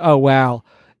who's like, oh wow,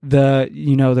 the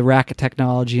racket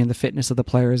technology and the fitness of the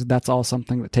players, that's all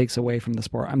something that takes away from the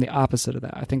sport. I'm the opposite of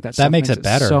that. I think that makes it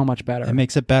better. So much better. It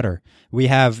makes it better. We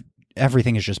have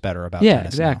everything is just better about tennis. Yeah,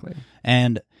 exactly. Now.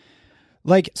 And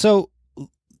like, so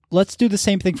let's do the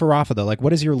same thing for Rafa though. Like,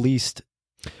 what is your least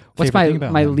What's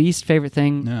my least favorite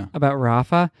thing about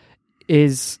Rafa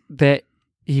is that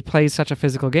he plays such a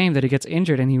physical game that he gets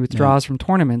injured and he withdraws from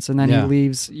tournaments, and then he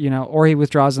leaves, or he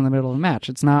withdraws in the middle of the match.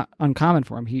 It's not uncommon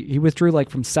for him. He withdrew like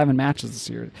from 7 matches this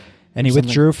year. And he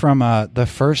withdrew from the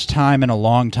first time in a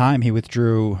long time. He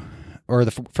withdrew, or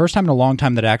the first time in a long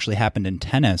time that actually happened in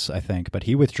tennis, I think. But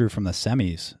he withdrew from the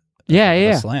semis.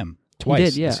 The Slam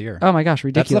twice this year. Oh my gosh,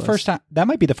 ridiculous! That's the first time. That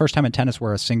might be the first time in tennis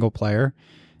where a single player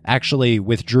actually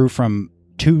withdrew from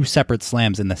 2 separate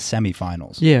slams in the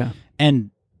semifinals. Yeah,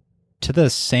 and to the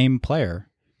same player.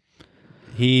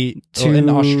 In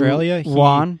Australia,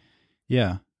 Juan.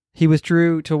 Yeah, he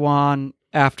withdrew to Juan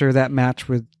after that match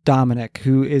with Dominic,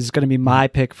 who is going to be my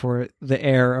pick for the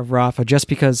heir of Rafa, just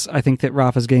because I think that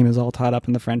Rafa's game is all tied up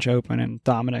in the French Open, and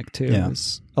Dominic too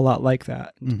is a lot like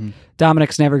that. Mm-hmm.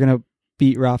 Dominic's never going to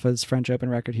beat Rafa's French Open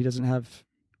record. He doesn't have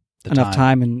enough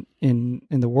time in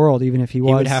the world, even if he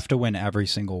would have to win every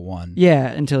single one. Yeah,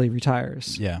 until he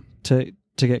retires. Yeah, to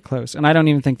get close. And I don't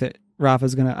even think that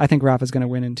Rafa's gonna. I think Rafa's gonna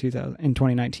win in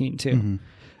 2019 too.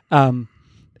 Mm-hmm.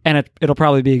 And it'll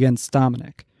probably be against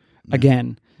Dominic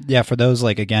again. Yeah, for those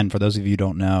of you who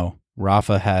don't know,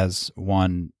 Rafa has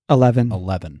won 11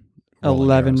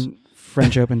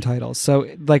 French Open titles. So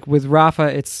like with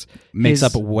Rafa, it's makes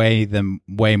up way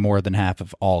more than half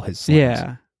of all his slams.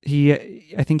 Yeah.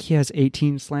 I think he has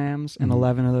 18 slams and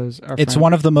 11 of those are It's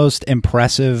one of the most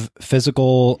impressive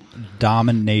physical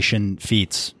domination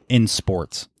feats in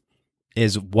sports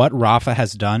is what Rafa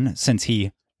has done since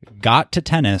he got to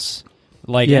tennis.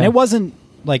 And it wasn't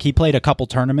like he played a couple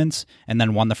tournaments and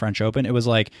then won the French Open. It was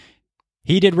like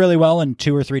he did really well in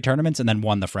 2 or 3 tournaments and then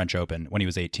won the French Open when he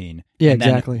was 18. Yeah, and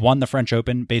exactly. Then won the French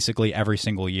Open basically every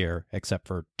single year except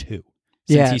for 2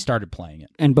 since he started playing it.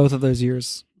 And both of those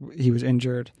years he was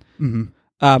injured. Mm-hmm.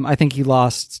 I think he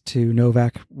lost to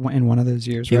Novak in one of those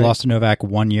years. He lost to Novak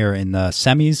 1 year in the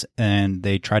semis, and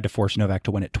they tried to force Novak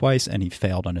to win it twice, and he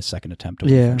failed on his second attempt to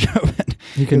win the French Open.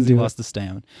 He lost the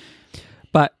stamina.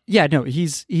 But yeah, no,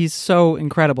 he's so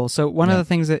incredible. So one of the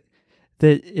things that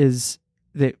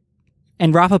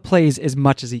and Rafa plays as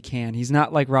much as he can. He's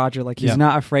not like Roger, like he's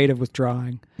not afraid of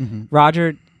withdrawing. Mm-hmm.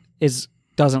 Roger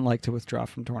doesn't like to withdraw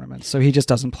from tournaments, so he just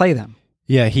doesn't play them.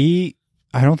 Yeah,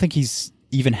 I don't think he's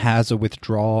even has a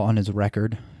withdrawal on his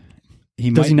record.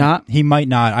 Does he not? He might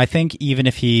not. I think even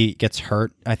if he gets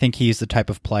hurt, I think he's the type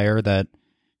of player that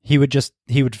he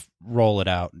would roll it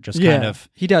out, kind of.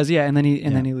 He does, and then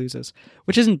he loses,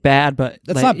 which isn't bad, but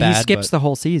that's not bad. He skips the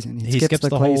whole season. He skips the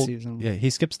clay season. Yeah, he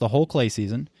skips the whole clay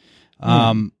season,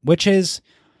 which is.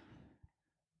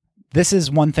 This is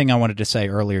one thing I wanted to say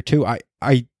earlier too.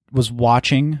 I was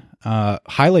watching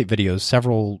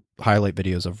several highlight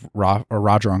videos of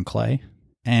Roger on clay,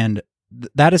 and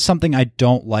that is something I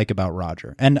don't like about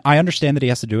Roger. And I understand that he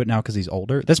has to do it now because he's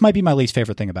older. This might be my least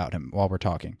favorite thing about him while we're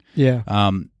talking.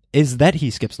 Yeah. Is that he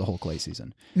skips the whole clay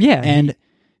season. Yeah. And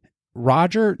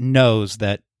Roger knows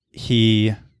that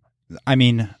we're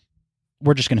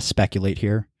just going to speculate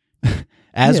here,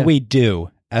 we do,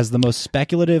 as the most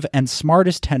speculative and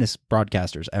smartest tennis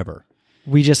broadcasters ever.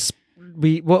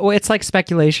 It's like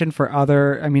speculation for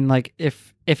other,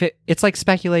 it's like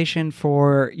speculation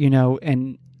for,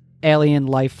 an alien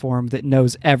life form that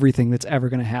knows everything that's ever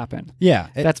going to happen. Yeah.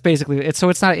 That's basically it. So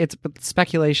it's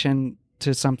speculation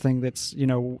to something that's,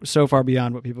 so far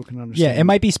beyond what people can understand. Yeah, it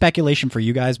might be speculation for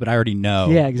you guys, but I already know.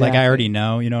 Yeah, exactly. I already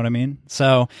know, you know what I mean?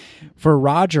 So for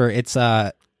Roger, it's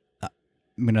I'm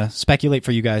going to speculate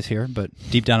for you guys here, but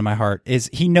deep down in my heart is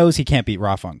he knows he can't beat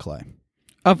Rafa on clay.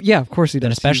 Yeah, of course he does.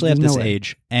 And especially at this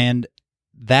age. And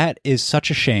that is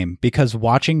such a shame because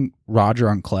watching Roger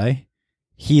on clay,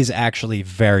 he is actually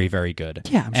very, very good.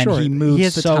 Yeah, I'm sure. And he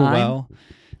moves so well.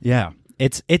 Yeah.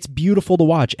 It's beautiful to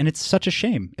watch, and it's such a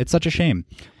shame.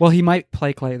 Well, he might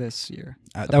play clay this year.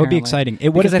 That would be exciting. It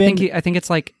would have been. I think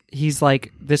it's like he's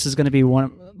like this is going to be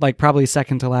one probably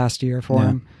second to last year for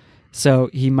him, so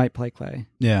he might play clay.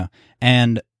 Yeah,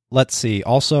 and let's see.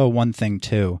 Also, one thing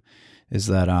too is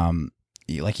that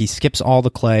he skips all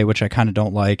the clay, which I kind of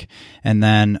don't like, and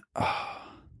then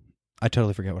I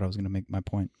totally forget what I was going to make my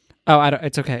point. Oh,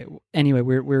 it's okay. Anyway,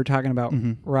 we were talking about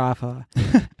Rafa,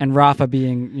 and Rafa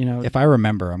being, If I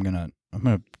remember, I'm gonna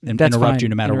interrupt you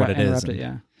no matter what it is.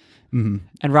 Yeah. Mm-hmm.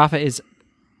 And Rafa is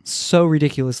so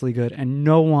ridiculously good, and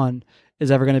no one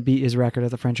is ever going to beat his record at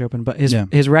the French Open. But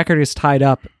his record is tied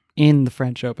up in the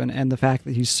French Open, and the fact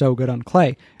that he's so good on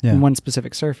clay in one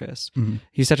specific surface. Mm-hmm.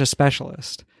 He's such a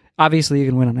specialist. Obviously, he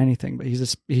can win on anything, but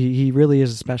he really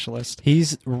is a specialist.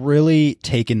 He's really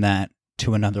taken that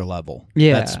to another level.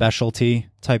 Yeah. That specialty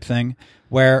type thing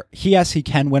where he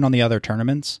can win on the other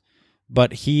tournaments,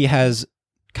 but he has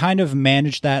kind of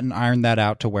managed that and ironed that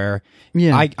out to where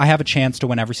I have a chance to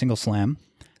win every single slam.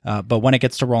 But when it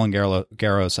gets to Roland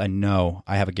Garros, I know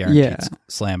I have a guaranteed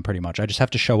slam pretty much. I just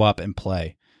have to show up and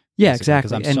play. Yeah, exactly.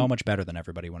 Because I'm so much better than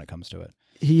everybody when it comes to it.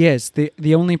 He is.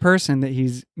 The only person that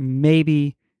he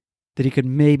could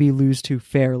maybe lose to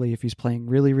fairly if he's playing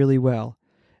really, really well,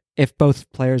 if both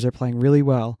players are playing really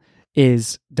well,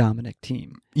 is Dominic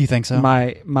Thiem. You think so?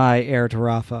 My heir to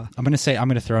Rafa. I'm going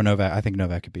to throw Novak. I think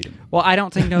Novak could beat him. Well, I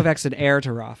don't think Novak's an heir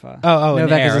to Rafa. Novak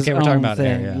an heir. Okay, we're talking about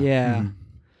thing. Heir. Yeah. Mm-hmm.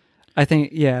 I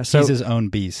think, so he's his own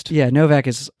beast. Yeah, Novak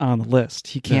is on the list.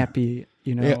 He can't be,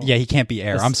 Yeah, he can't be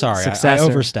heir. I'm sorry. I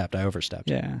overstepped.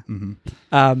 Yeah.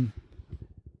 Mm-hmm.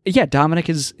 Dominic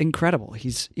is incredible.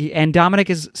 And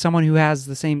Dominic is someone who has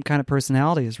the same kind of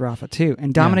personality as Rafa too.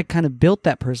 And Dominic kind of built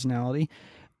that personality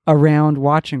around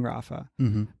watching Rafa.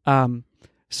 Mm-hmm.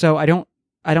 So I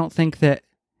don't think that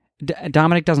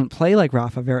Dominic doesn't play like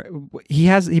Rafa.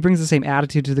 He brings the same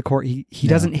attitude to the court. He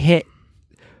doesn't hit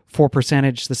for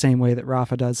percentage the same way that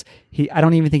Rafa does. I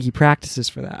don't even think he practices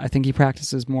for that. I think he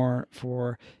practices more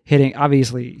for hitting.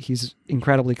 Obviously, he's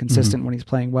incredibly consistent when he's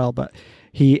playing well, but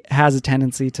he has a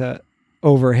tendency to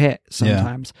overhit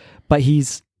sometimes. But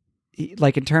he's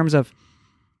like, in terms of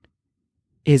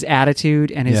his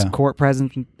attitude and his court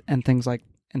presence and things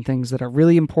that are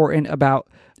really important about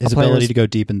his ability to go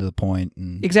deep into the point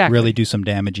and really do some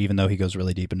damage, even though he goes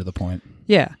really deep into the point.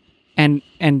 Yeah, and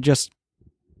just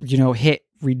hit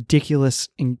ridiculous,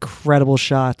 incredible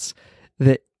shots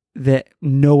that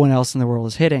no one else in the world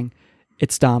is hitting.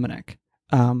 It's Dominic.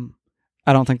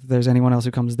 I don't think that there's anyone else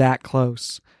who comes that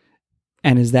close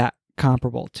and is that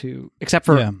comparable to, except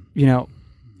for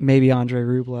maybe Andre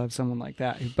Rublev, someone like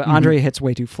that. But Andre hits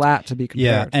way too flat to be compared.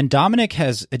 Yeah, and Dominic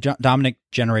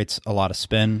generates a lot of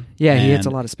spin. Yeah, he hits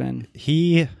a lot of spin.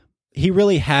 He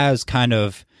really has kind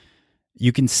of,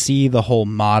 you can see the whole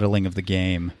modeling of the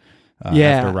game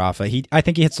after Rafa. I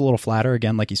think he hits a little flatter.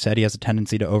 Again, like you said, he has a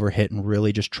tendency to overhit and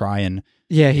really just try and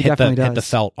he definitely does. Hit the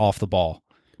felt off the ball.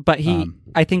 But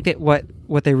I think that what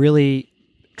they really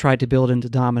tried to build into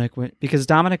Dominic, because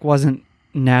Dominic wasn't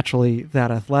naturally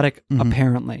that athletic,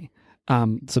 apparently.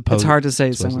 It's hard to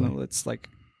say someone that's like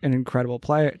an incredible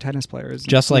tennis player is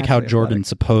just like how Jordan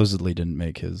supposedly didn't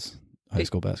make his high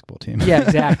school basketball team. Yeah,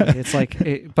 exactly. It's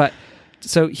like, but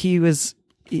so he was.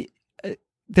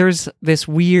 There's this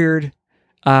weird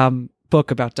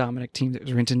book about Dominic Thiem that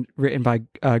was written by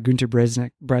Gunter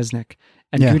Bresnik,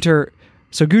 and Gunter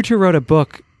wrote a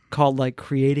book called like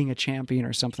Creating a Champion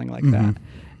or something like that,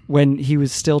 when he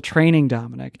was still training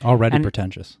Dominic. Already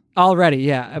pretentious. Already,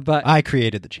 yeah. But I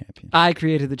created the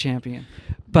champion.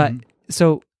 But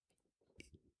so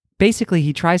basically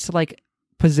he tries to like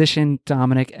position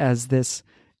Dominic as this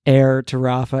heir to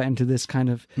Rafa and to this kind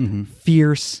of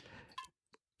fierce,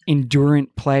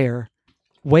 endurant player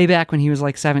way back when he was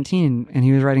like 17 and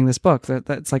he was writing this book.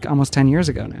 That's like almost 10 years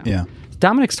ago now. Yeah.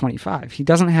 Dominic's 25. He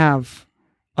doesn't have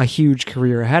a huge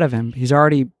career ahead of him. He's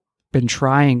already been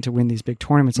trying to win these big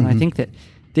tournaments, and I think that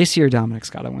this year Dominic's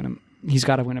got to win him. He's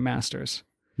got to win a Masters.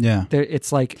 Yeah,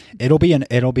 it's like it'll be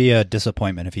a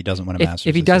disappointment if he doesn't win a Masters.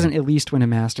 If he doesn't at least win a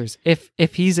Masters,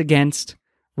 if he's against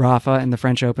Rafa in the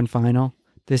French Open final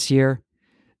this year,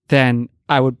 then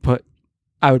I'll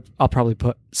probably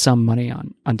put some money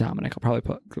on Dominic. I'll probably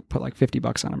put like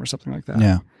 $50 on him or something like that.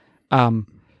 Yeah,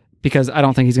 because I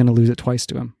don't think he's going to lose it twice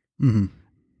to him. Mm-hmm.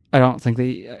 I don't think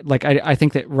I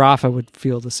think that Rafa would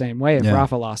feel the same way if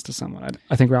Rafa lost to someone.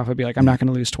 I think Rafa would be like, I'm not going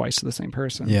to lose twice to the same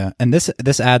person. Yeah, and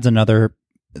this adds another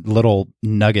little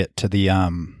nugget to the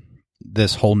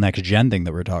this whole next gen thing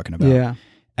that we're talking about. Yeah.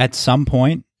 At some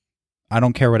point, I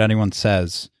don't care what anyone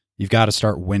says, you've got to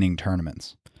start winning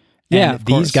tournaments. Yeah, and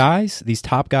these guys, these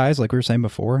top guys, like we were saying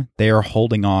before, they are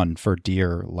holding on for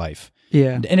dear life.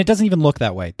 Yeah. And it doesn't even look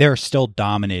that way. They're still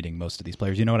dominating most of these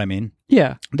players. You know what I mean?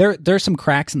 Yeah. There's some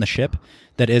cracks in the ship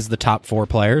that is the top 4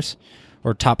 players,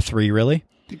 or top 3, really.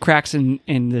 Cracks in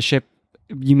the ship,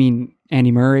 you mean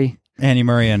Andy Murray? Andy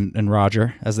Murray and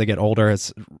Roger, as they get older,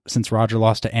 since Roger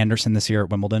lost to Anderson this year at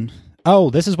Wimbledon. Oh,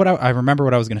 this is what I remember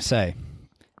what I was going to say.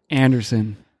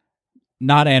 Anderson.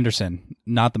 Not Anderson.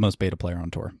 Not the most beta player on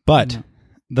tour. But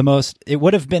it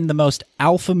would have been the most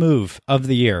alpha move of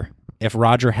the year if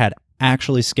Roger had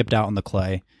actually skipped out on the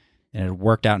clay and it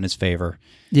worked out in his favor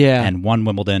and won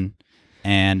Wimbledon,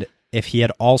 and if he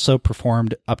had also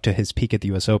performed up to his peak at the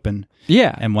U.S. Open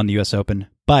and won the U.S. Open,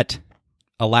 but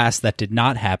alas, that did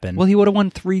not happen. Well, he would have won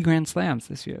 3 Grand Slams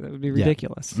this year. That would be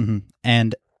ridiculous. Yeah. Mm-hmm.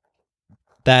 And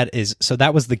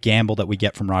that was the gamble that we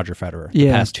get from Roger Federer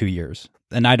the past 2 years,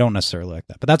 and I don't necessarily like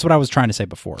that, but that's what I was trying to say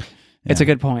before. It's a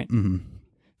good point.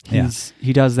 Mm-hmm.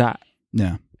 He does that.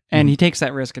 Yeah. And he takes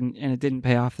that risk, and it didn't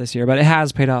pay off this year, but it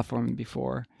has paid off for him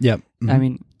before. Yep. Mm-hmm. I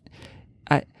mean,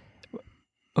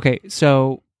 okay,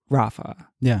 so Rafa.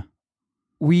 Yeah.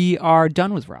 We are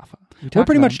done with Rafa. We're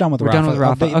pretty much done with Rafa. Done with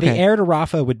Rafa. The heir to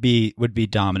Rafa would be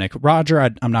Dominic. Roger,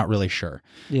 I'm not really sure.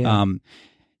 Yeah.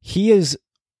 He is.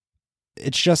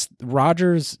 It's just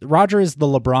Roger is the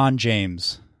LeBron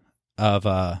James of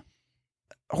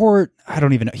or I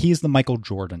don't even know. He's the Michael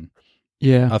Jordan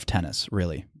of tennis,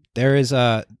 really. There is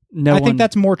I think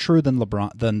that's more true than the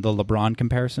LeBron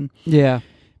comparison. Yeah.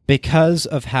 Because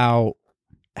of how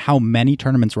many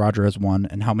tournaments Roger has won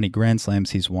and how many Grand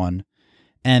Slams he's won,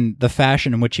 and the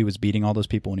fashion in which he was beating all those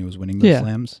people when he was winning those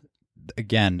slams.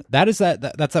 Again, that's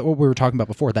what we were talking about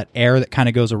before, that air that kind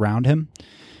of goes around him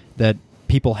that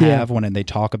people have when they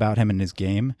talk about him and his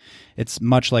game. It's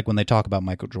much like when they talk about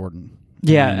Michael Jordan.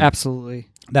 Yeah, absolutely.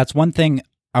 That's one thing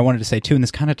I wanted to say too, and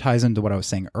this kind of ties into what I was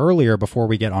saying earlier before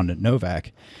we get on to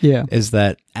Novak, is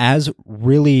that as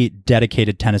really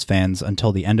dedicated tennis fans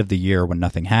until the end of the year when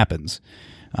nothing happens,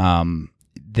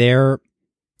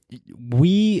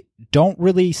 we don't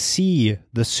really see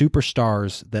the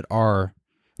superstars that are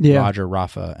Roger,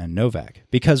 Rafa, and Novak.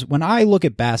 Because when I look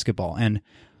at basketball, and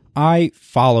I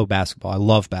follow basketball, I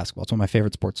love basketball. It's one of my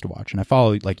favorite sports to watch, and I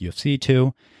follow like UFC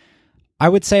too. I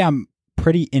would say I'm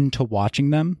pretty into watching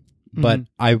them, but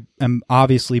I am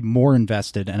obviously more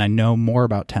invested, and I know more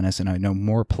about tennis, and I know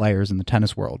more players in the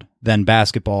tennis world than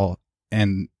basketball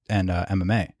and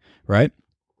MMA, right?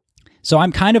 So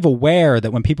I'm kind of aware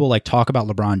that when people like talk about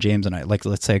LeBron James, and I like,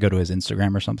 let's say I go to his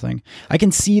Instagram or something, I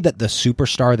can see that the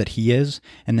superstar that he is,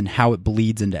 and then how it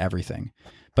bleeds into everything.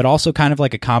 But also kind of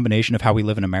like a combination of how we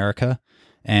live in America,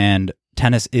 and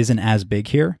tennis isn't as big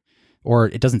here, or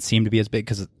it doesn't seem to be as big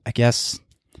because I guess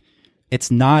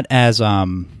it's not as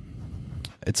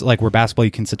it's like where basketball you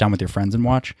can sit down with your friends and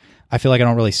watch. I feel like I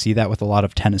don't really see that with a lot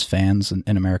of tennis fans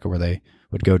in America, where they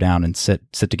would go down and sit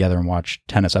together and watch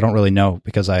tennis. I don't really know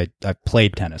because I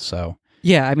played tennis. So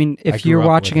yeah, I mean, if you're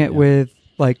watching it with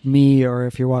like me, or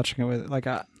if you're watching it with like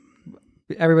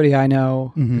everybody I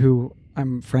know who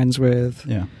I'm friends with,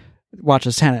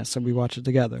 watches tennis, and we watch it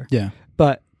together. Yeah,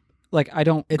 but like I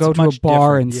don't go to a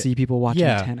bar and see people watching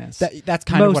tennis. That's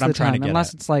kind of what I'm trying to get unless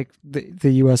at. It's like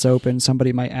the U.S. Open,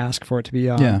 somebody might ask for it to be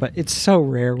on, but it's so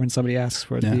rare when somebody asks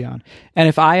for it to be on. And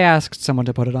if I ask someone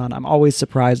to put it on, I'm always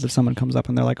surprised if someone comes up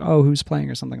and they're like, "Oh, who's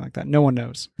playing?" or something like that. No one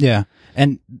knows. Yeah,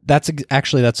 and that's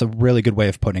a really good way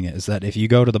of putting it. Is that if you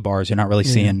go to the bars, you're not really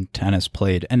seeing tennis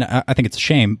played, and I think it's a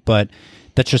shame, but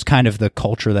that's just kind of the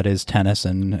culture that is tennis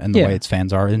and the way its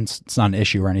fans are, and it's not an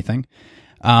issue or anything.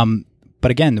 But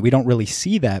again, we don't really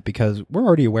see that because we're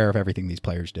already aware of everything these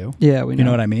players do. Yeah, we know. You know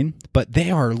what I mean? But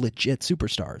they are legit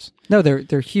superstars. No,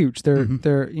 they're huge.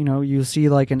 They're you see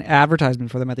like an advertisement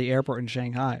for them at the airport in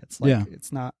Shanghai. It's like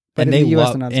it's not. But and in they the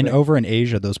US, love, and over in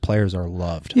Asia, those players are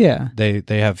loved. Yeah, they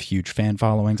have huge fan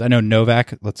followings. I know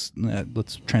Novak. Let's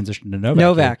transition to Novak.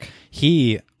 Novak,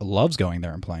 he loves going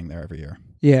there and playing there every year.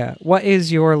 Yeah. What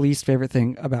is your least favorite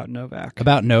thing about Novak?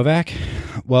 About Novak?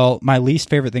 Well, my least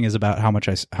favorite thing is about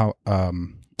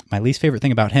my least favorite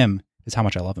thing about him is how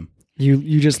much I love him.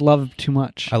 You just love him too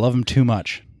much. I love him too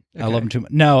much. Okay. I love him too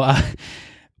much. No,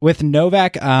 with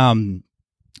Novak,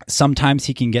 sometimes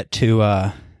he can get too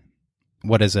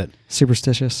what is it?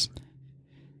 Superstitious.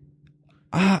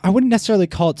 I wouldn't necessarily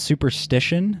call it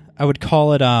superstition. I would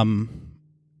call it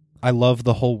I love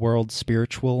the whole world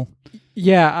spiritual.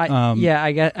 Yeah,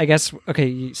 I guess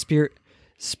okay,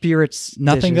 spirits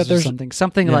nothing that there's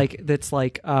something like that's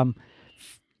like a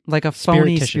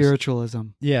phony spiritualism.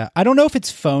 Yeah, I don't know if it's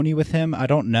phony with him. I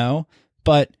don't know,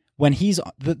 but when he's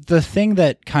the thing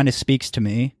that kind of speaks to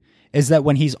me is that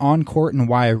when he's on court, and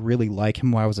why I really like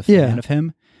him, why I was a fan of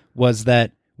him, was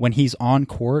that when he's on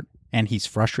court and he's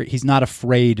frustrated, he's not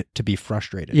afraid to be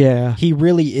frustrated. Yeah, he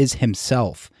really is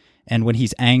himself. And when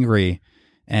he's angry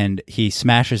and he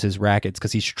smashes his rackets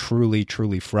because he's truly,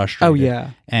 truly frustrated. Oh,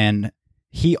 yeah. And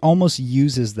he almost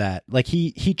uses that. Like,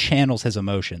 he channels his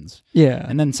emotions. Yeah.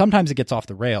 And then sometimes it gets off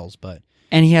the rails, but...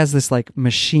 And he has this, like,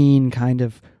 machine kind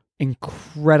of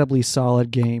incredibly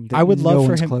solid game that I would love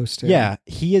for him, close to. Yeah.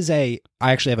 He is I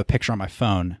actually have a picture on my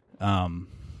phone.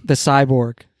 The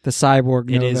cyborg.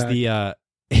 It Novak.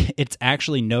 is it's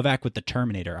actually Novak with the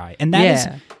Terminator eye. And that is...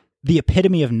 The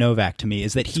epitome of Novak to me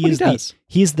is that he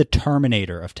is the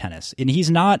Terminator of tennis. And he's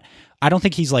not, I don't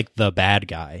think he's like the bad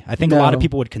guy. I think a lot of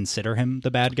people would consider him the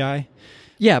bad guy.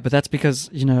 Yeah, but that's because,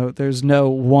 there's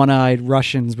no one-eyed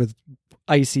Russians with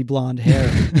icy blonde hair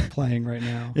playing right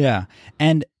now. Yeah.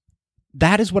 And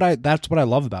that's what I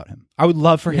love about him. I would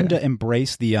love for him to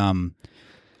embrace the I'm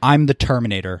the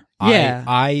Terminator. Yeah.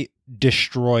 I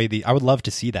destroy I would love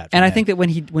to see that. And I think that when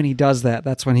he does that,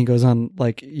 that's when he goes on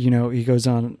he goes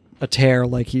on a tear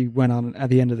like he went on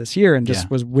at the end of this year and just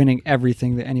was winning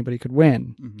everything that anybody could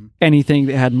win. Mm-hmm. Anything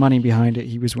that had money behind it,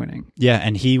 he was winning. Yeah,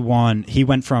 and he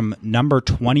went from number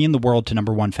 20 in the world to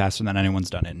number 1 faster than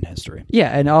anyone's done it in history. Yeah,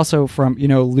 and also from,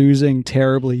 losing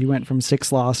terribly. He went from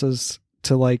 6 losses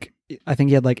to I think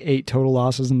he had 8 total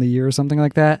losses in the year or something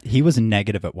like that. He was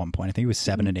negative at one point. I think he was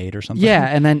 7-8 or something. Yeah,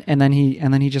 and then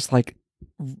he just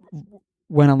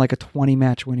went on a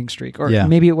 20-match winning streak, or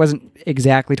maybe it wasn't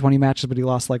exactly 20 matches, but he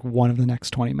lost one of the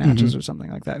next 20 matches or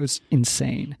something like that. It was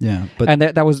insane. Yeah, and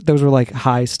those were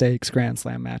high stakes Grand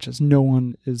Slam matches. No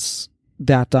one is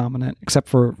that dominant except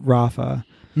for Rafa.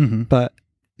 Mm-hmm. But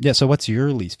yeah, so what's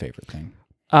your least favorite thing?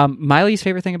 My least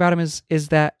favorite thing about him is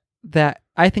that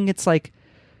I think it's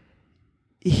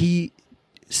he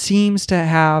seems to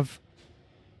have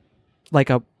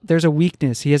there's a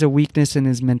weakness. He has a weakness in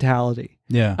his mentality.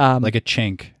 Yeah, like a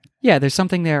chink. Yeah, there's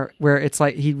something there where it's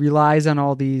like he relies on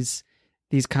all these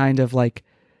kind of like,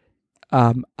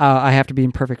 I have to be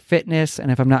in perfect fitness,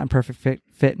 and if I'm not in perfect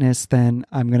fitness, then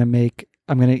I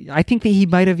think that he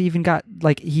might have even got,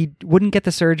 like, he wouldn't get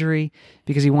the surgery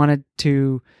because he wanted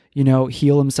to,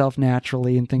 heal himself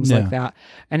naturally and things like that.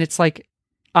 And it's like,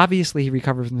 obviously he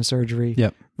recovered from the surgery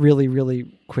really,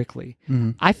 really quickly.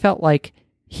 Mm-hmm. I felt like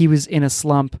he was in a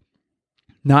slump,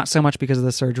 not so much because of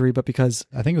the surgery, but because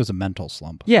I think it was a mental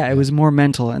slump. Yeah, it was more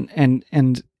mental,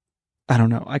 and I don't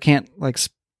know. I can't like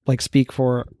speak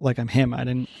for like I'm him. I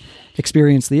didn't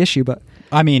experience the issue, but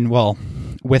I mean, well,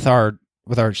 with our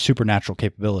supernatural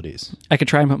capabilities, I could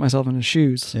try and put myself in his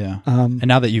shoes. Yeah. And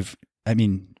now that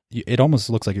it almost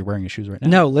looks like you're wearing his shoes right now.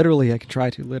 No, literally, I could try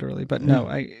to literally, but no,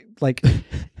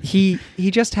 he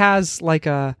just has like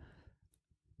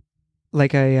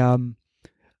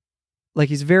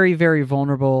he's very, very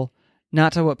vulnerable,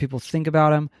 not to what people think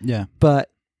about him, but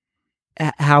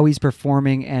how he's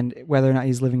performing and whether or not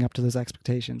he's living up to those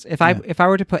expectations. If I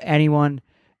were to put anyone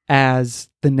as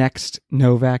the next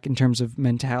Novak in terms of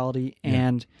mentality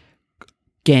and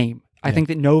game, I think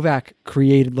that Novak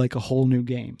created like a whole new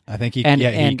game. I think he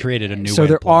created a new. So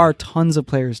there are tons of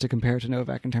players to compare to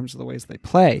Novak in terms of the ways they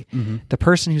play. Mm-hmm. The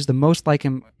person who's the most like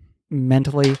him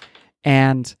mentally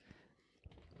and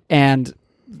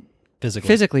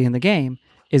physically in the game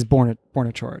is Borna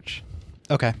Coric.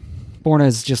 Okay. Borna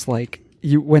is just like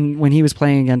when he was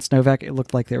playing against Novak, it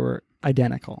looked like they were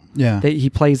identical. Yeah.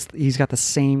 He's got the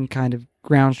same kind of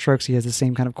ground strokes. He has the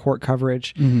same kind of court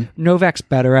coverage. Mm-hmm. Novak's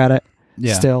better at it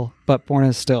still, but Borna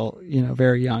is still,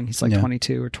 very young. He's like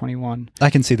 22 or 21. I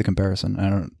can see the comparison.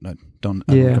 I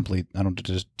don't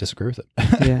just disagree with it.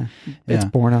 Yeah. It's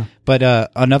Borna. But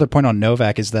another point on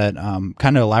Novak is that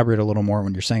kind of elaborate a little more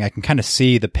when you're saying I can kind of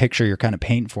see the picture you're kind of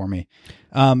painting for me.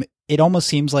 It almost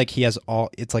seems like he has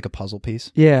it's like a puzzle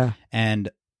piece. Yeah. And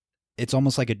it's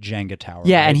almost like a Jenga tower.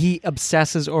 Yeah, right? And he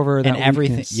obsesses over that and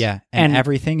everything. Weakness. Yeah, and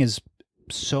everything is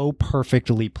so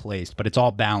perfectly placed, but it's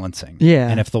all balancing. Yeah.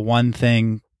 And if the one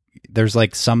thing, there's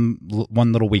like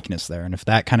one little weakness there, and if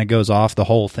that kind of goes off, the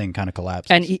whole thing kind of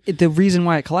collapses. And the reason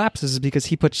why it collapses is because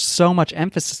he puts so much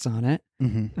emphasis on it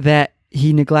that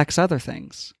he neglects other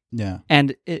things. Yeah.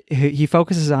 And he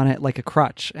focuses on it like a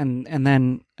crutch, and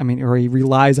then, or he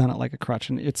relies on it like a crutch,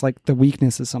 and it's like the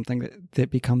weakness is something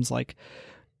that becomes like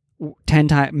 10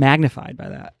 times magnified by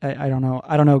that. I don't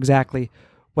know exactly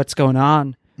what's going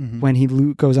on when he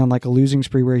goes on like a losing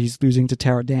spree where he's losing to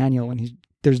Tara Daniel when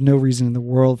there's no reason in the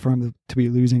world for him to be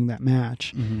losing that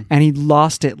match. And he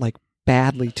lost it like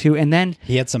badly too. And then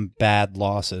he had some bad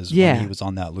losses when he was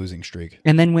on that losing streak.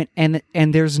 And then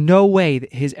and there's no way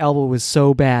that his elbow was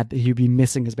so bad that he'd be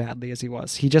missing as badly as he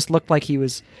was. He just looked like he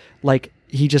was like,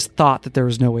 he just thought that there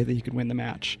was no way that he could win the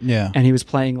match. Yeah. And he was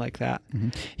playing like that. Mm-hmm.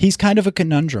 He's kind of a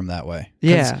conundrum that way.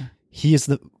 Yeah.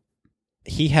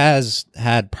 He has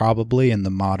had probably in the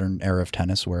modern era of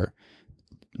tennis where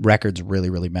records really,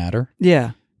 really matter.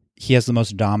 Yeah. He has the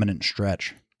most dominant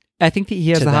stretch. I think that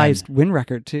he has the highest win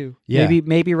record too. Yeah.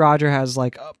 Maybe Roger has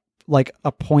like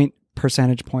a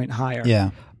percentage point higher.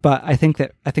 Yeah. But I think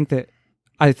that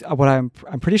I'm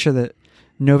pretty sure that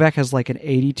Novak has like an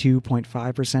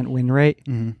 82.5% win rate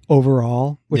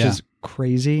overall, which is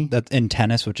crazy. That's in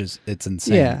tennis, it's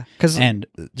insane. Yeah, and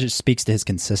it just speaks to his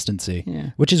consistency.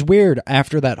 Yeah. Which is weird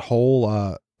after that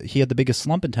whole he had the biggest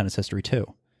slump in tennis history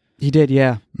too. He did,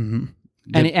 yeah. Mm-hmm.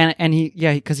 And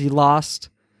because he lost.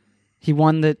 He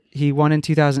won in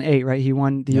 2008, right? He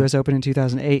won the U.S. Open in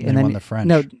 2008, and then won the French.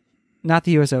 No, not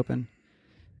the U.S. Open.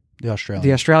 The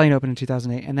Australian Open in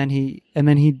 2008, and then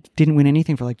he didn't win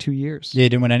anything for like 2 years. Yeah, he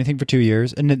didn't win anything for 2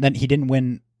 years, and then he didn't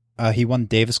win. He won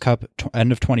Davis Cup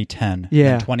end of 2010.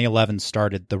 Yeah, and 2011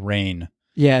 started the reign.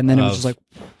 Yeah, and then it was just like,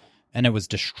 and it was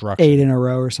destruction. 8 in a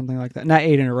row or something like that. Not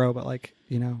 8 in a row, but like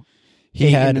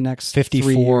he had in the next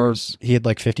 54. He had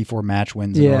like 54 match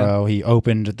wins in a row. He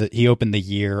opened the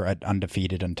year at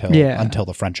undefeated until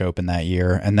the French Open that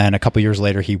year, and then a couple years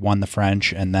later he won the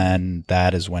French, and then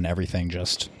that is when everything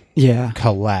just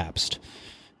collapsed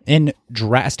in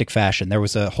drastic fashion. There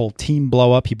was a whole team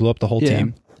blow up. He blew up the whole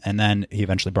team, and then he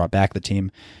eventually brought back the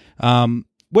team,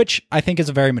 which I think is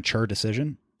a very mature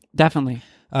decision. Definitely.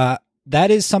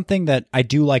 That is something that I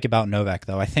do like about Novak,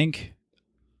 though. I think,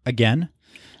 again,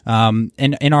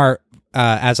 in our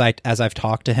as I've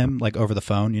talked to him like over the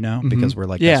phone, because we're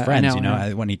like best friends,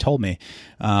 when he told me,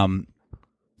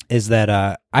 is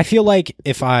that I feel like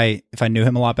if I knew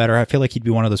him a lot better, I feel like he'd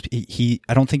be one of those.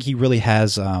 I don't think he really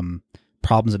has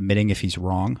problems admitting if he's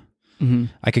wrong. Mm-hmm.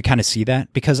 I could kind of see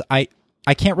that because I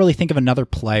can't really think of another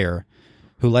player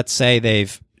who, let's say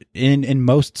they've in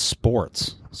most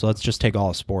sports, so let's just take all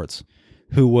of sports,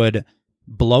 who would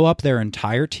blow up their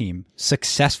entire team,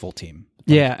 successful team.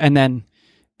 Yeah, and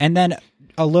then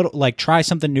a little, like, try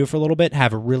something new for a little bit,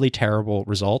 have really terrible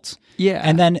results. Yeah.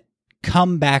 And then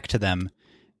come back to them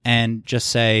and just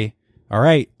say, all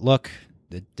right, look,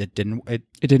 it didn't work.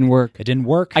 It didn't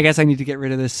work. I guess I need to get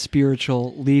rid of this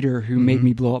spiritual leader who made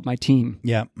me blow up my team.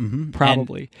 Yeah.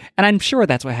 Probably. And I'm sure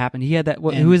that's what happened. He had that,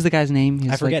 who is the guy's name?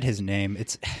 I forget his name.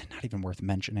 It's not even worth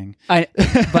mentioning.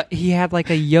 But he had like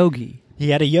a yogi. He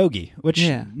had a yogi, which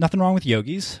nothing wrong with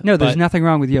yogis. No, there's nothing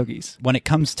wrong with yogis. When it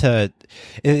comes to,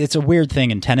 it's a weird thing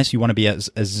in tennis. You want to be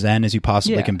as zen as you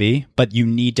possibly can be, but you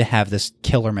need to have this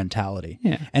killer mentality.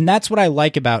 Yeah. And that's what I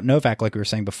like about Novak, like we were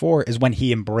saying before, is when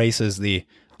he embraces the,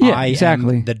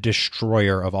 am the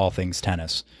destroyer of all things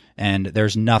tennis. And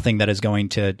there's nothing that is going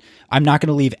to, I'm not going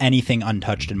to leave anything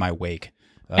untouched in my wake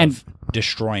of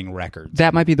destroying records.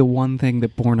 That might be the one thing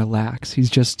that Borna lacks.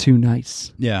 He's just too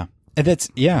nice. Yeah.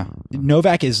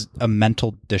 Novak is a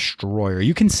mental destroyer.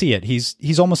 You can see it.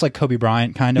 He's almost like Kobe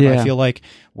Bryant, kind of. I feel like,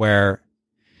 where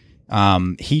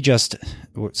he just.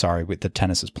 Sorry, the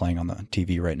tennis is playing on the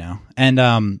TV right now,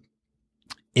 and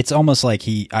it's almost like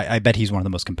I bet he's one of the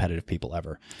most competitive people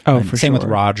ever. Oh, and for same sure. with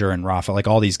Roger and Rafa. Like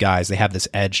all these guys, they have this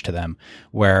edge to them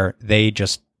where they're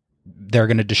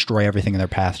going to destroy everything in their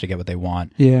path to get what they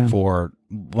want. Yeah. For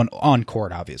when on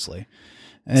court, obviously.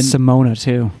 And Simona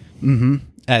too. Mm-hmm.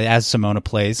 As Simona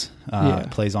plays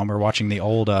on. We're watching the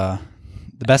old, the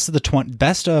best of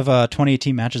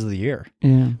 2018 matches of the year.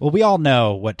 Yeah. Well, we all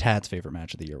know what Tad's favorite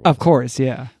match of the year was. Of course,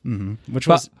 yeah. Mm-hmm. Which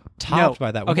was topped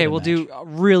by that. Okay, we'll do a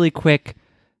really quick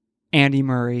Andy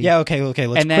Murray. Yeah. Okay.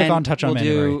 Let's touch on Andy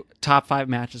Murray. We'll do top 5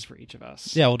 matches for each of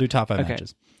us. Yeah, we'll do top 5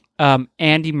 matches.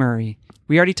 Andy Murray.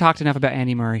 We already talked enough about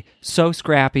Andy Murray. So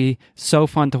scrappy, so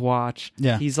fun to watch.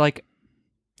 Yeah. He's like.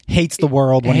 Hates the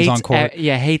world when he's on court.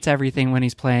 Hates everything when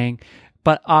he's playing,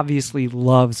 but obviously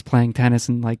loves playing tennis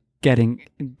and like giving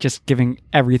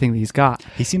everything that he's got.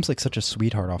 He seems like such a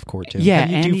sweetheart off court too.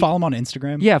 Yeah. Do you follow him on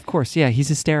Instagram? Yeah, of course. Yeah, he's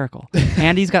hysterical.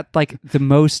 And he's got like the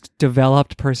most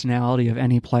developed personality of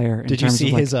any player. Did you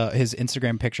see his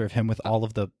Instagram picture of him with all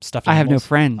of the stuff? I have no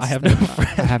friends. I have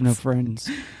no friends.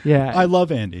 Yeah, I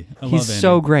love Andy. He's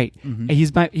so great. Mm-hmm.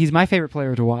 He's my favorite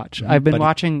player to watch. Mm-hmm. I've been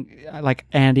watching like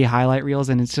Andy highlight reels,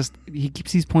 and it's just he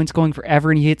keeps these points going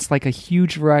forever, and he hits like a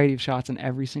huge variety of shots in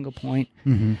every single point.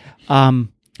 Mm-hmm.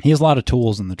 He has a lot of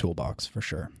tools in the toolbox, for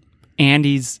sure.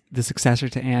 Andy's the successor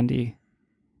to Andy,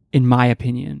 in my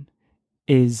opinion,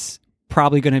 is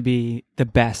probably going to be the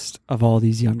best of all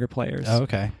these younger players. Oh,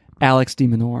 okay. Alex de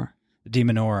Minaur.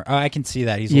 Oh, I can see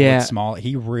that. He's a little bit small.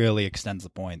 He really extends the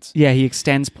points. Yeah, he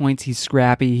extends points. He's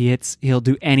scrappy. He'll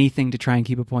do anything to try and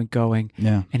keep a point going.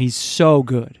 Yeah. And he's so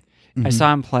good. Mm-hmm. I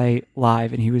saw him play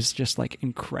live, and he was just like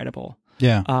incredible.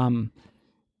 Yeah.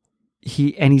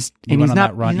 He's one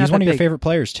of your favorite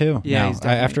players too. Yeah,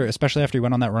 especially after he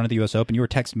went on that run of the U.S. Open. You were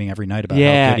texting me every night about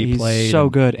how good he played. He's so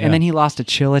good. And then he lost to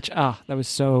Cilic. That was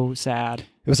so sad.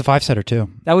 It was a 5-setter too.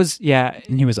 That was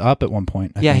and he was up at one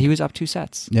point. I think. He was up 2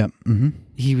 sets. Yeah. Mm-hmm.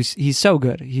 He's so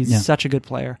good. He's such a good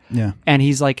player. Yeah. And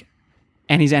he's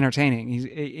entertaining.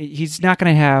 He's not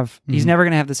going to have. He's never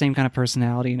going to have the same kind of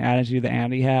personality and attitude that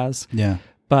Andy has. Yeah.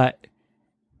 But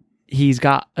he's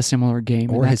got a similar game.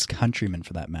 Or his countryman,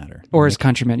 for that matter. Or his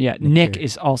countryman, yeah. Nick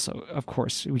is also, of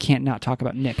course, we can't not talk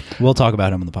about Nick. We'll talk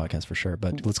about him on the podcast for sure,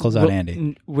 but let's close out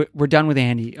Andy. We're done with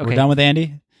Andy. Okay. We're done with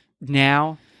Andy?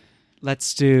 Now,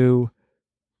 let's do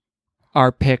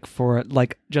our pick for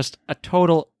like just a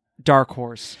total dark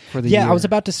horse for the year. Yeah, I was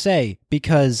about to say,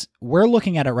 because we're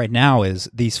looking at it right now is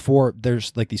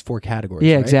there's like these 4 categories.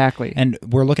 Yeah, right? exactly. And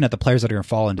we're looking at the players that are going to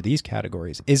fall into these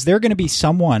categories. Is there going to be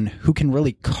someone who can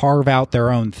really carve out their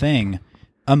own thing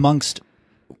amongst,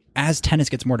 as tennis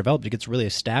gets more developed, it gets really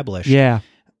established. Yeah.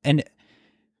 And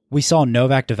we saw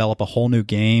Novak develop a whole new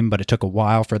game, but it took a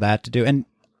while for that to do. And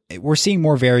we're seeing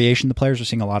more variation. The players are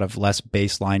seeing a lot of less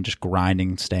baseline, just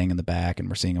grinding, staying in the back, and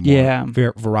we're seeing a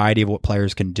more variety of what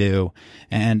players can do.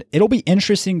 And it'll be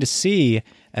interesting to see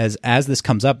as this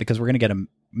comes up, because we're going to get a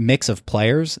mix of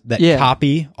players that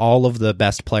copy all of the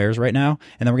best players right now,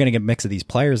 and then we're going to get a mix of these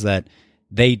players that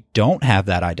they don't have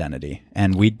that identity,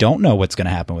 and we don't know what's going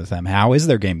to happen with them. How is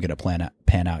their game going to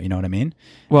pan out? You know what I mean?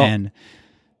 Well, and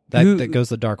that goes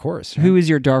the dark horse. Right? Who is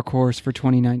your dark horse for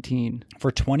 2019?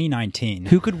 For 2019.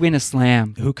 Who could win a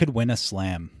slam?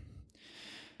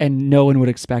 And no one would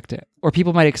expect it. Or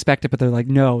people might expect it, but they're like,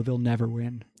 no, they'll never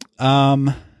win.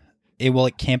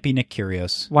 It can't be Nick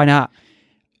Kyrgios. Why not?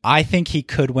 I think he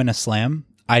could win a slam.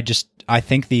 I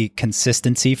think the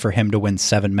consistency for him to win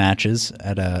 7 matches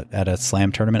at a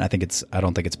slam tournament, I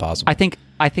don't think it's possible.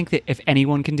 I think that if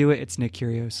anyone can do it, it's Nick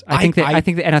Kyrgios. I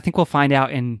think we'll find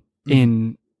out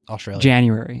in Australia,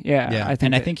 January. Yeah. I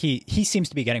think he seems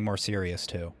to be getting more serious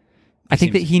too. I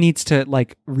think that he needs to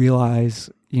realize,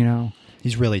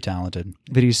 he's really talented,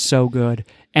 that he's so good.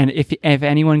 And if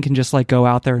anyone can just go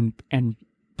out there and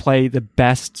play the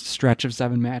best stretch of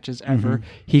 7 matches ever,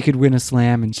 he could win a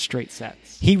slam in straight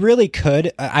sets. He really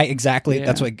could.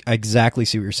 That's what I exactly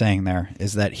see what you're saying there,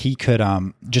 is that he could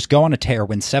just go on a tear,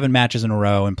 win 7 matches in a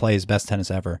row, and play his best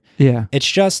tennis ever. Yeah. It's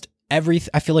just I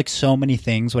feel like so many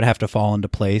things would have to fall into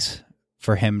place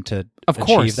for him to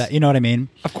achieve that. You know what I mean?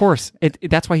 Of course.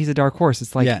 That's why he's a dark horse.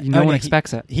 It's no one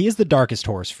expects it. He is the darkest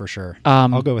horse for sure.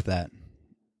 I'll go with that.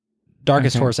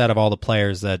 Darkest horse out of all the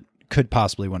players that could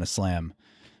possibly win a slam.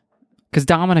 Because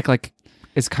Dominic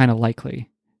is kind of likely.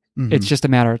 Mm-hmm. It's just a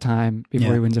matter of time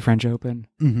before he wins a French Open.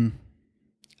 Mm-hmm.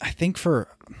 I think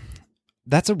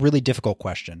that's a really difficult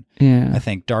question. Yeah. I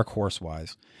think dark horse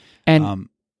wise. And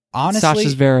honestly,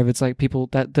 Sasha Zverev, it's people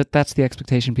that's the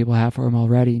expectation people have for him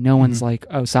already. No one's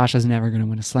Sasha's never going to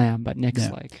win a slam, but Nick's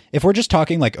If we're just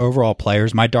talking overall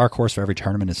players, my dark horse for every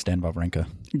tournament is Stan Wawrinka.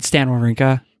 Stan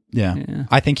Wawrinka. Yeah.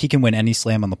 I think he can win any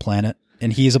slam on the planet,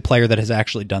 and he is a player that has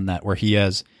actually done that, where he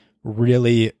has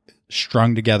really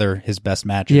strung together his best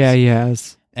matches. Yeah, he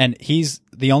has. And he's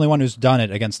the only one who's done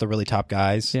it against the really top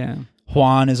guys. Yeah.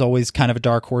 Juan is always kind of a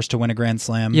dark horse to win a Grand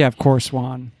Slam. Yeah, of course,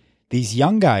 Juan. These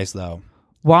young guys, though.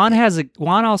 Juan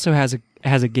also has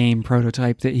a game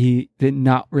prototype that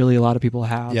not really a lot of people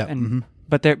have. Yeah.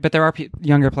 But there are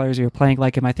younger players who are playing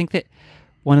like him. I think that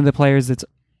one of the players that's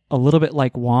a little bit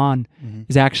like Juan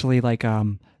is actually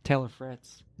Taylor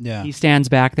Fritz. Yeah. He stands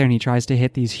back there and he tries to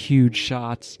hit these huge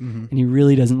shots, and he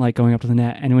really doesn't like going up to the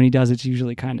net. And when he does, it's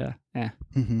usually kind of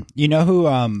You know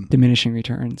who? Diminishing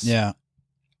returns. Yeah.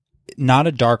 Not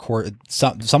a dark horse.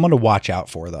 Someone to watch out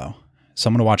for, though.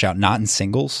 Someone to watch out, not in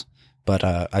singles, but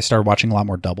I started watching a lot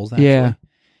more doubles. Actually,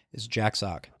 is Jack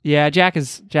Sock. Yeah, Jack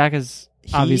is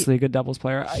obviously a good doubles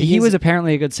player. He was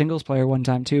apparently a good singles player one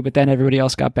time too, but then everybody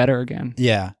else got better again.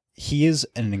 Yeah, he is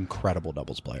an incredible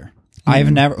doubles player.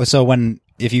 I've never. So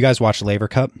if you guys watch Laver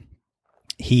Cup,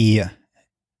 he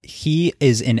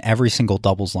is in every single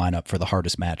doubles lineup for the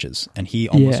hardest matches, and he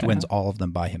almost wins all of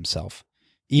them by himself.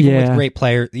 Even with great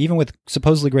players, even with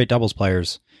supposedly great doubles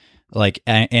players like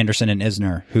Anderson and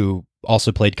Isner, who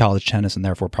also played college tennis and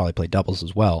therefore probably played doubles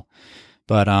as well.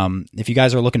 But if you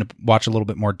guys are looking to watch a little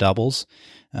bit more doubles,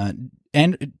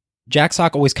 and Jack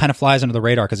Sock always kind of flies under the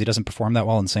radar because he doesn't perform that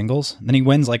well in singles. And then he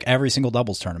wins every single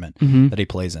doubles tournament that he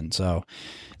plays in. So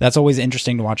that's always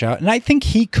interesting to watch out. And I think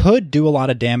he could do a lot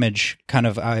of damage.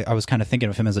 I was kind of thinking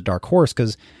of him as a dark horse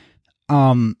because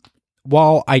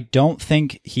while I don't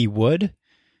think he would,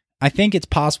 I think it's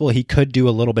possible he could do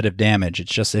a little bit of damage.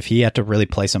 It's just if he had to really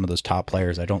play some of those top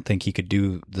players, I don't think he could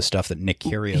do the stuff that Nick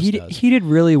Kyrgios does. He did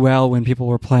really well when people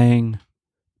were playing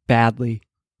badly.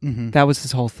 Mm-hmm. That was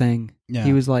his whole thing. Yeah.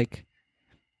 He was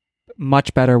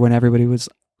much better when everybody was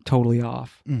totally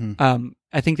off. Mm-hmm.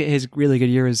 I think that his really good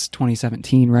year is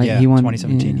 2017, right? Yeah, he won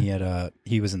 2017. Yeah.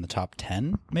 He was in the top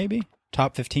 10, maybe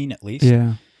top 15 at least.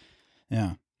 Yeah.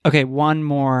 Yeah. Okay, one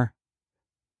more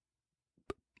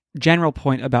general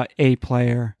point about a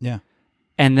player. Yeah.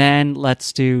 And then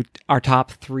let's do our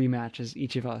top 3 matches,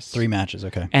 each of us. 3 matches,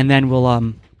 okay. And then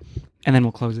we'll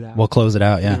close it out. We'll close it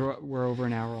out, yeah. We're over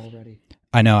an hour already.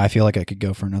 I know. I feel like I could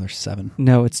go for another 7.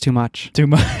 No, it's too much. Too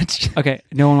much. Okay,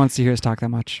 no one wants to hear us talk that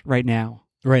much right now.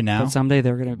 Right now? But someday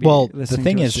they're going to be listening the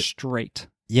thing to is, us straight.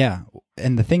 Yeah,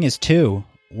 and the thing is, too,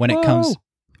 when it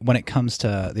comes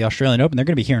to the Australian Open, they're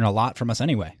going to be hearing a lot from us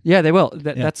anyway. Yeah, they will.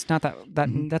 That's not that.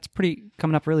 That's pretty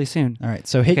coming up really soon. All right,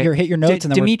 so hit your notes.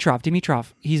 And then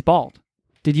Dimitrov, he's bald.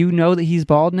 Did you know that he's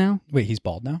bald now? Wait, he's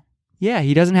bald now? Yeah,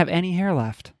 he doesn't have any hair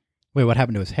left. Wait, what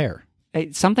happened to his hair?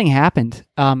 Something happened.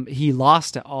 He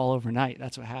lost it all overnight.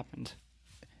 That's what happened.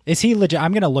 Is he legit?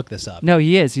 I'm going to look this up. No,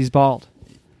 he is. He's bald.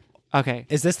 Okay.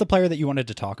 Is this the player that you wanted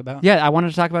to talk about? Yeah, I wanted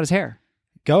to talk about his hair.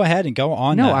 Go ahead and go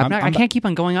on. No, I'm not. I can't keep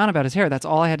on going on about his hair. That's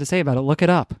all I had to say about it. Look it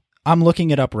up. I'm looking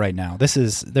it up right now.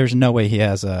 There's no way he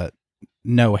has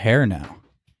no hair now.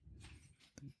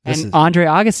 Andre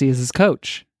Agassi is his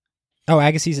coach. Oh,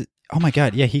 Agassi's. Oh my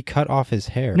God. Yeah, he cut off his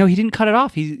hair. No, he didn't cut it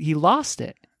off. He lost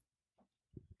it.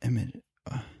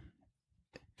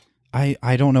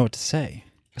 I don't know what to say.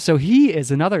 So he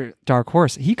is another dark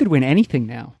horse. He could win anything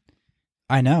now.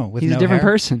 I know. He's a different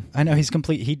person. I know. He's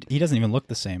complete. He doesn't even look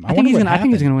the same. I think he's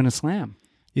going to win a slam.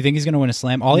 You think he's going to win a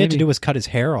slam? All he had to do was cut his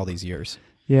hair all these years.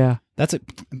 Yeah. That's it.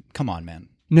 Come on, man.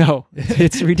 No,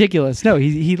 it's ridiculous. No,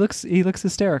 he looks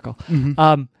hysterical.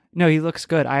 Mm-hmm. No, he looks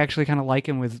good. I actually kind of like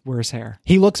him with worse hair.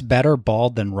 He looks better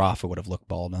bald than Rafa would have looked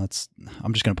bald. I'm just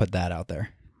going to put that out there.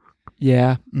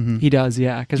 Yeah, he does.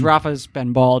 Yeah, because Rafa's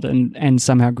been bald and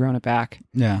somehow grown it back.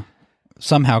 Yeah,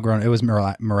 somehow grown. It was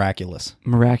miraculous.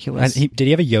 Miraculous. Did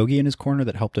he have a yogi in his corner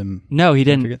that helped him? No, he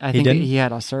didn't. I think he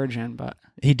had a surgeon, but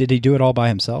did he do it all by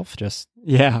himself?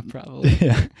 Yeah, probably.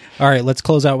 Yeah. All right, let's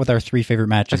close out with our 3 favorite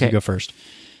matches. Okay. You go first.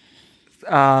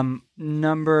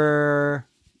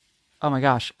 Oh my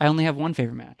gosh, I only have 1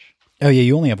 favorite match. Oh yeah,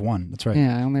 you only have 1. That's right.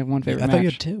 Yeah, I only have 1 favorite match. I thought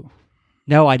you had 2.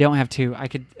 No, I don't have 2. I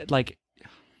could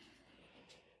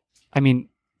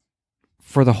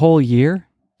for the whole year?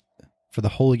 For the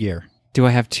whole year. Do I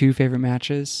have 2 favorite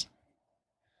matches?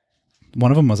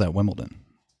 One of them was at Wimbledon.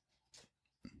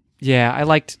 Yeah,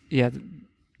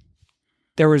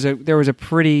 there was a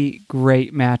pretty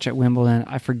great match at Wimbledon.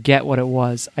 I forget what it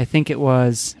was. I think it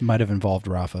might have involved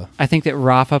Rafa. I think that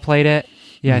Rafa played it.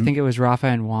 Yeah, I think it was Rafa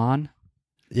and Juan.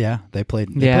 Yeah, they played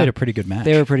a pretty good match.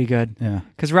 They were pretty good. Yeah.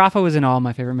 Because Rafa was in all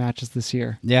my favorite matches this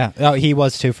year. Yeah. Oh, he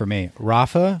was too for me.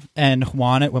 Rafa and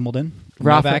Juan at Wimbledon.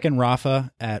 Novak and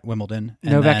Rafa at Wimbledon.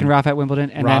 Novak and Rafa at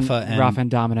Wimbledon. And Rafa and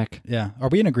Dominic. Yeah. Are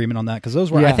we in agreement on that? Because those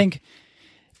were, I think,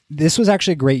 this was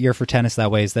actually a great year for tennis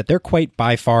that way, is that they're quite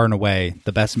by far and away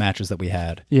the best matches that we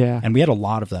had. Yeah. And we had a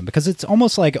lot of them. Because it's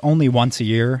almost like only once a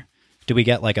year do we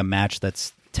get like a match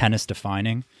that's tennis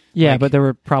defining. Yeah, but there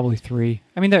were probably 3.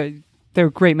 I mean, they were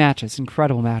great matches,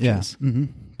 incredible matches. Yeah. Mm-hmm.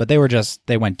 But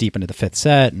they went deep into the 5th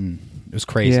set, and it was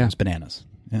crazy. Yeah. It was bananas.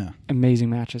 Yeah. Amazing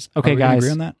matches. Okay, Are we guys.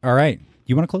 Agree on that? All right.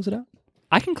 You want to close it out?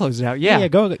 I can close it out, yeah. Yeah,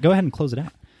 go ahead and close it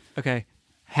out. Okay.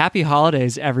 Happy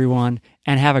holidays, everyone,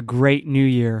 and have a great new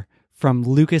year from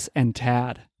Lucas and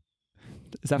Tad.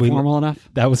 Is that formal enough?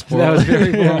 That was formal. That was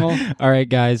very formal. All right,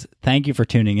 guys. Thank you for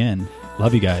tuning in.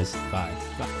 Love you guys. Bye.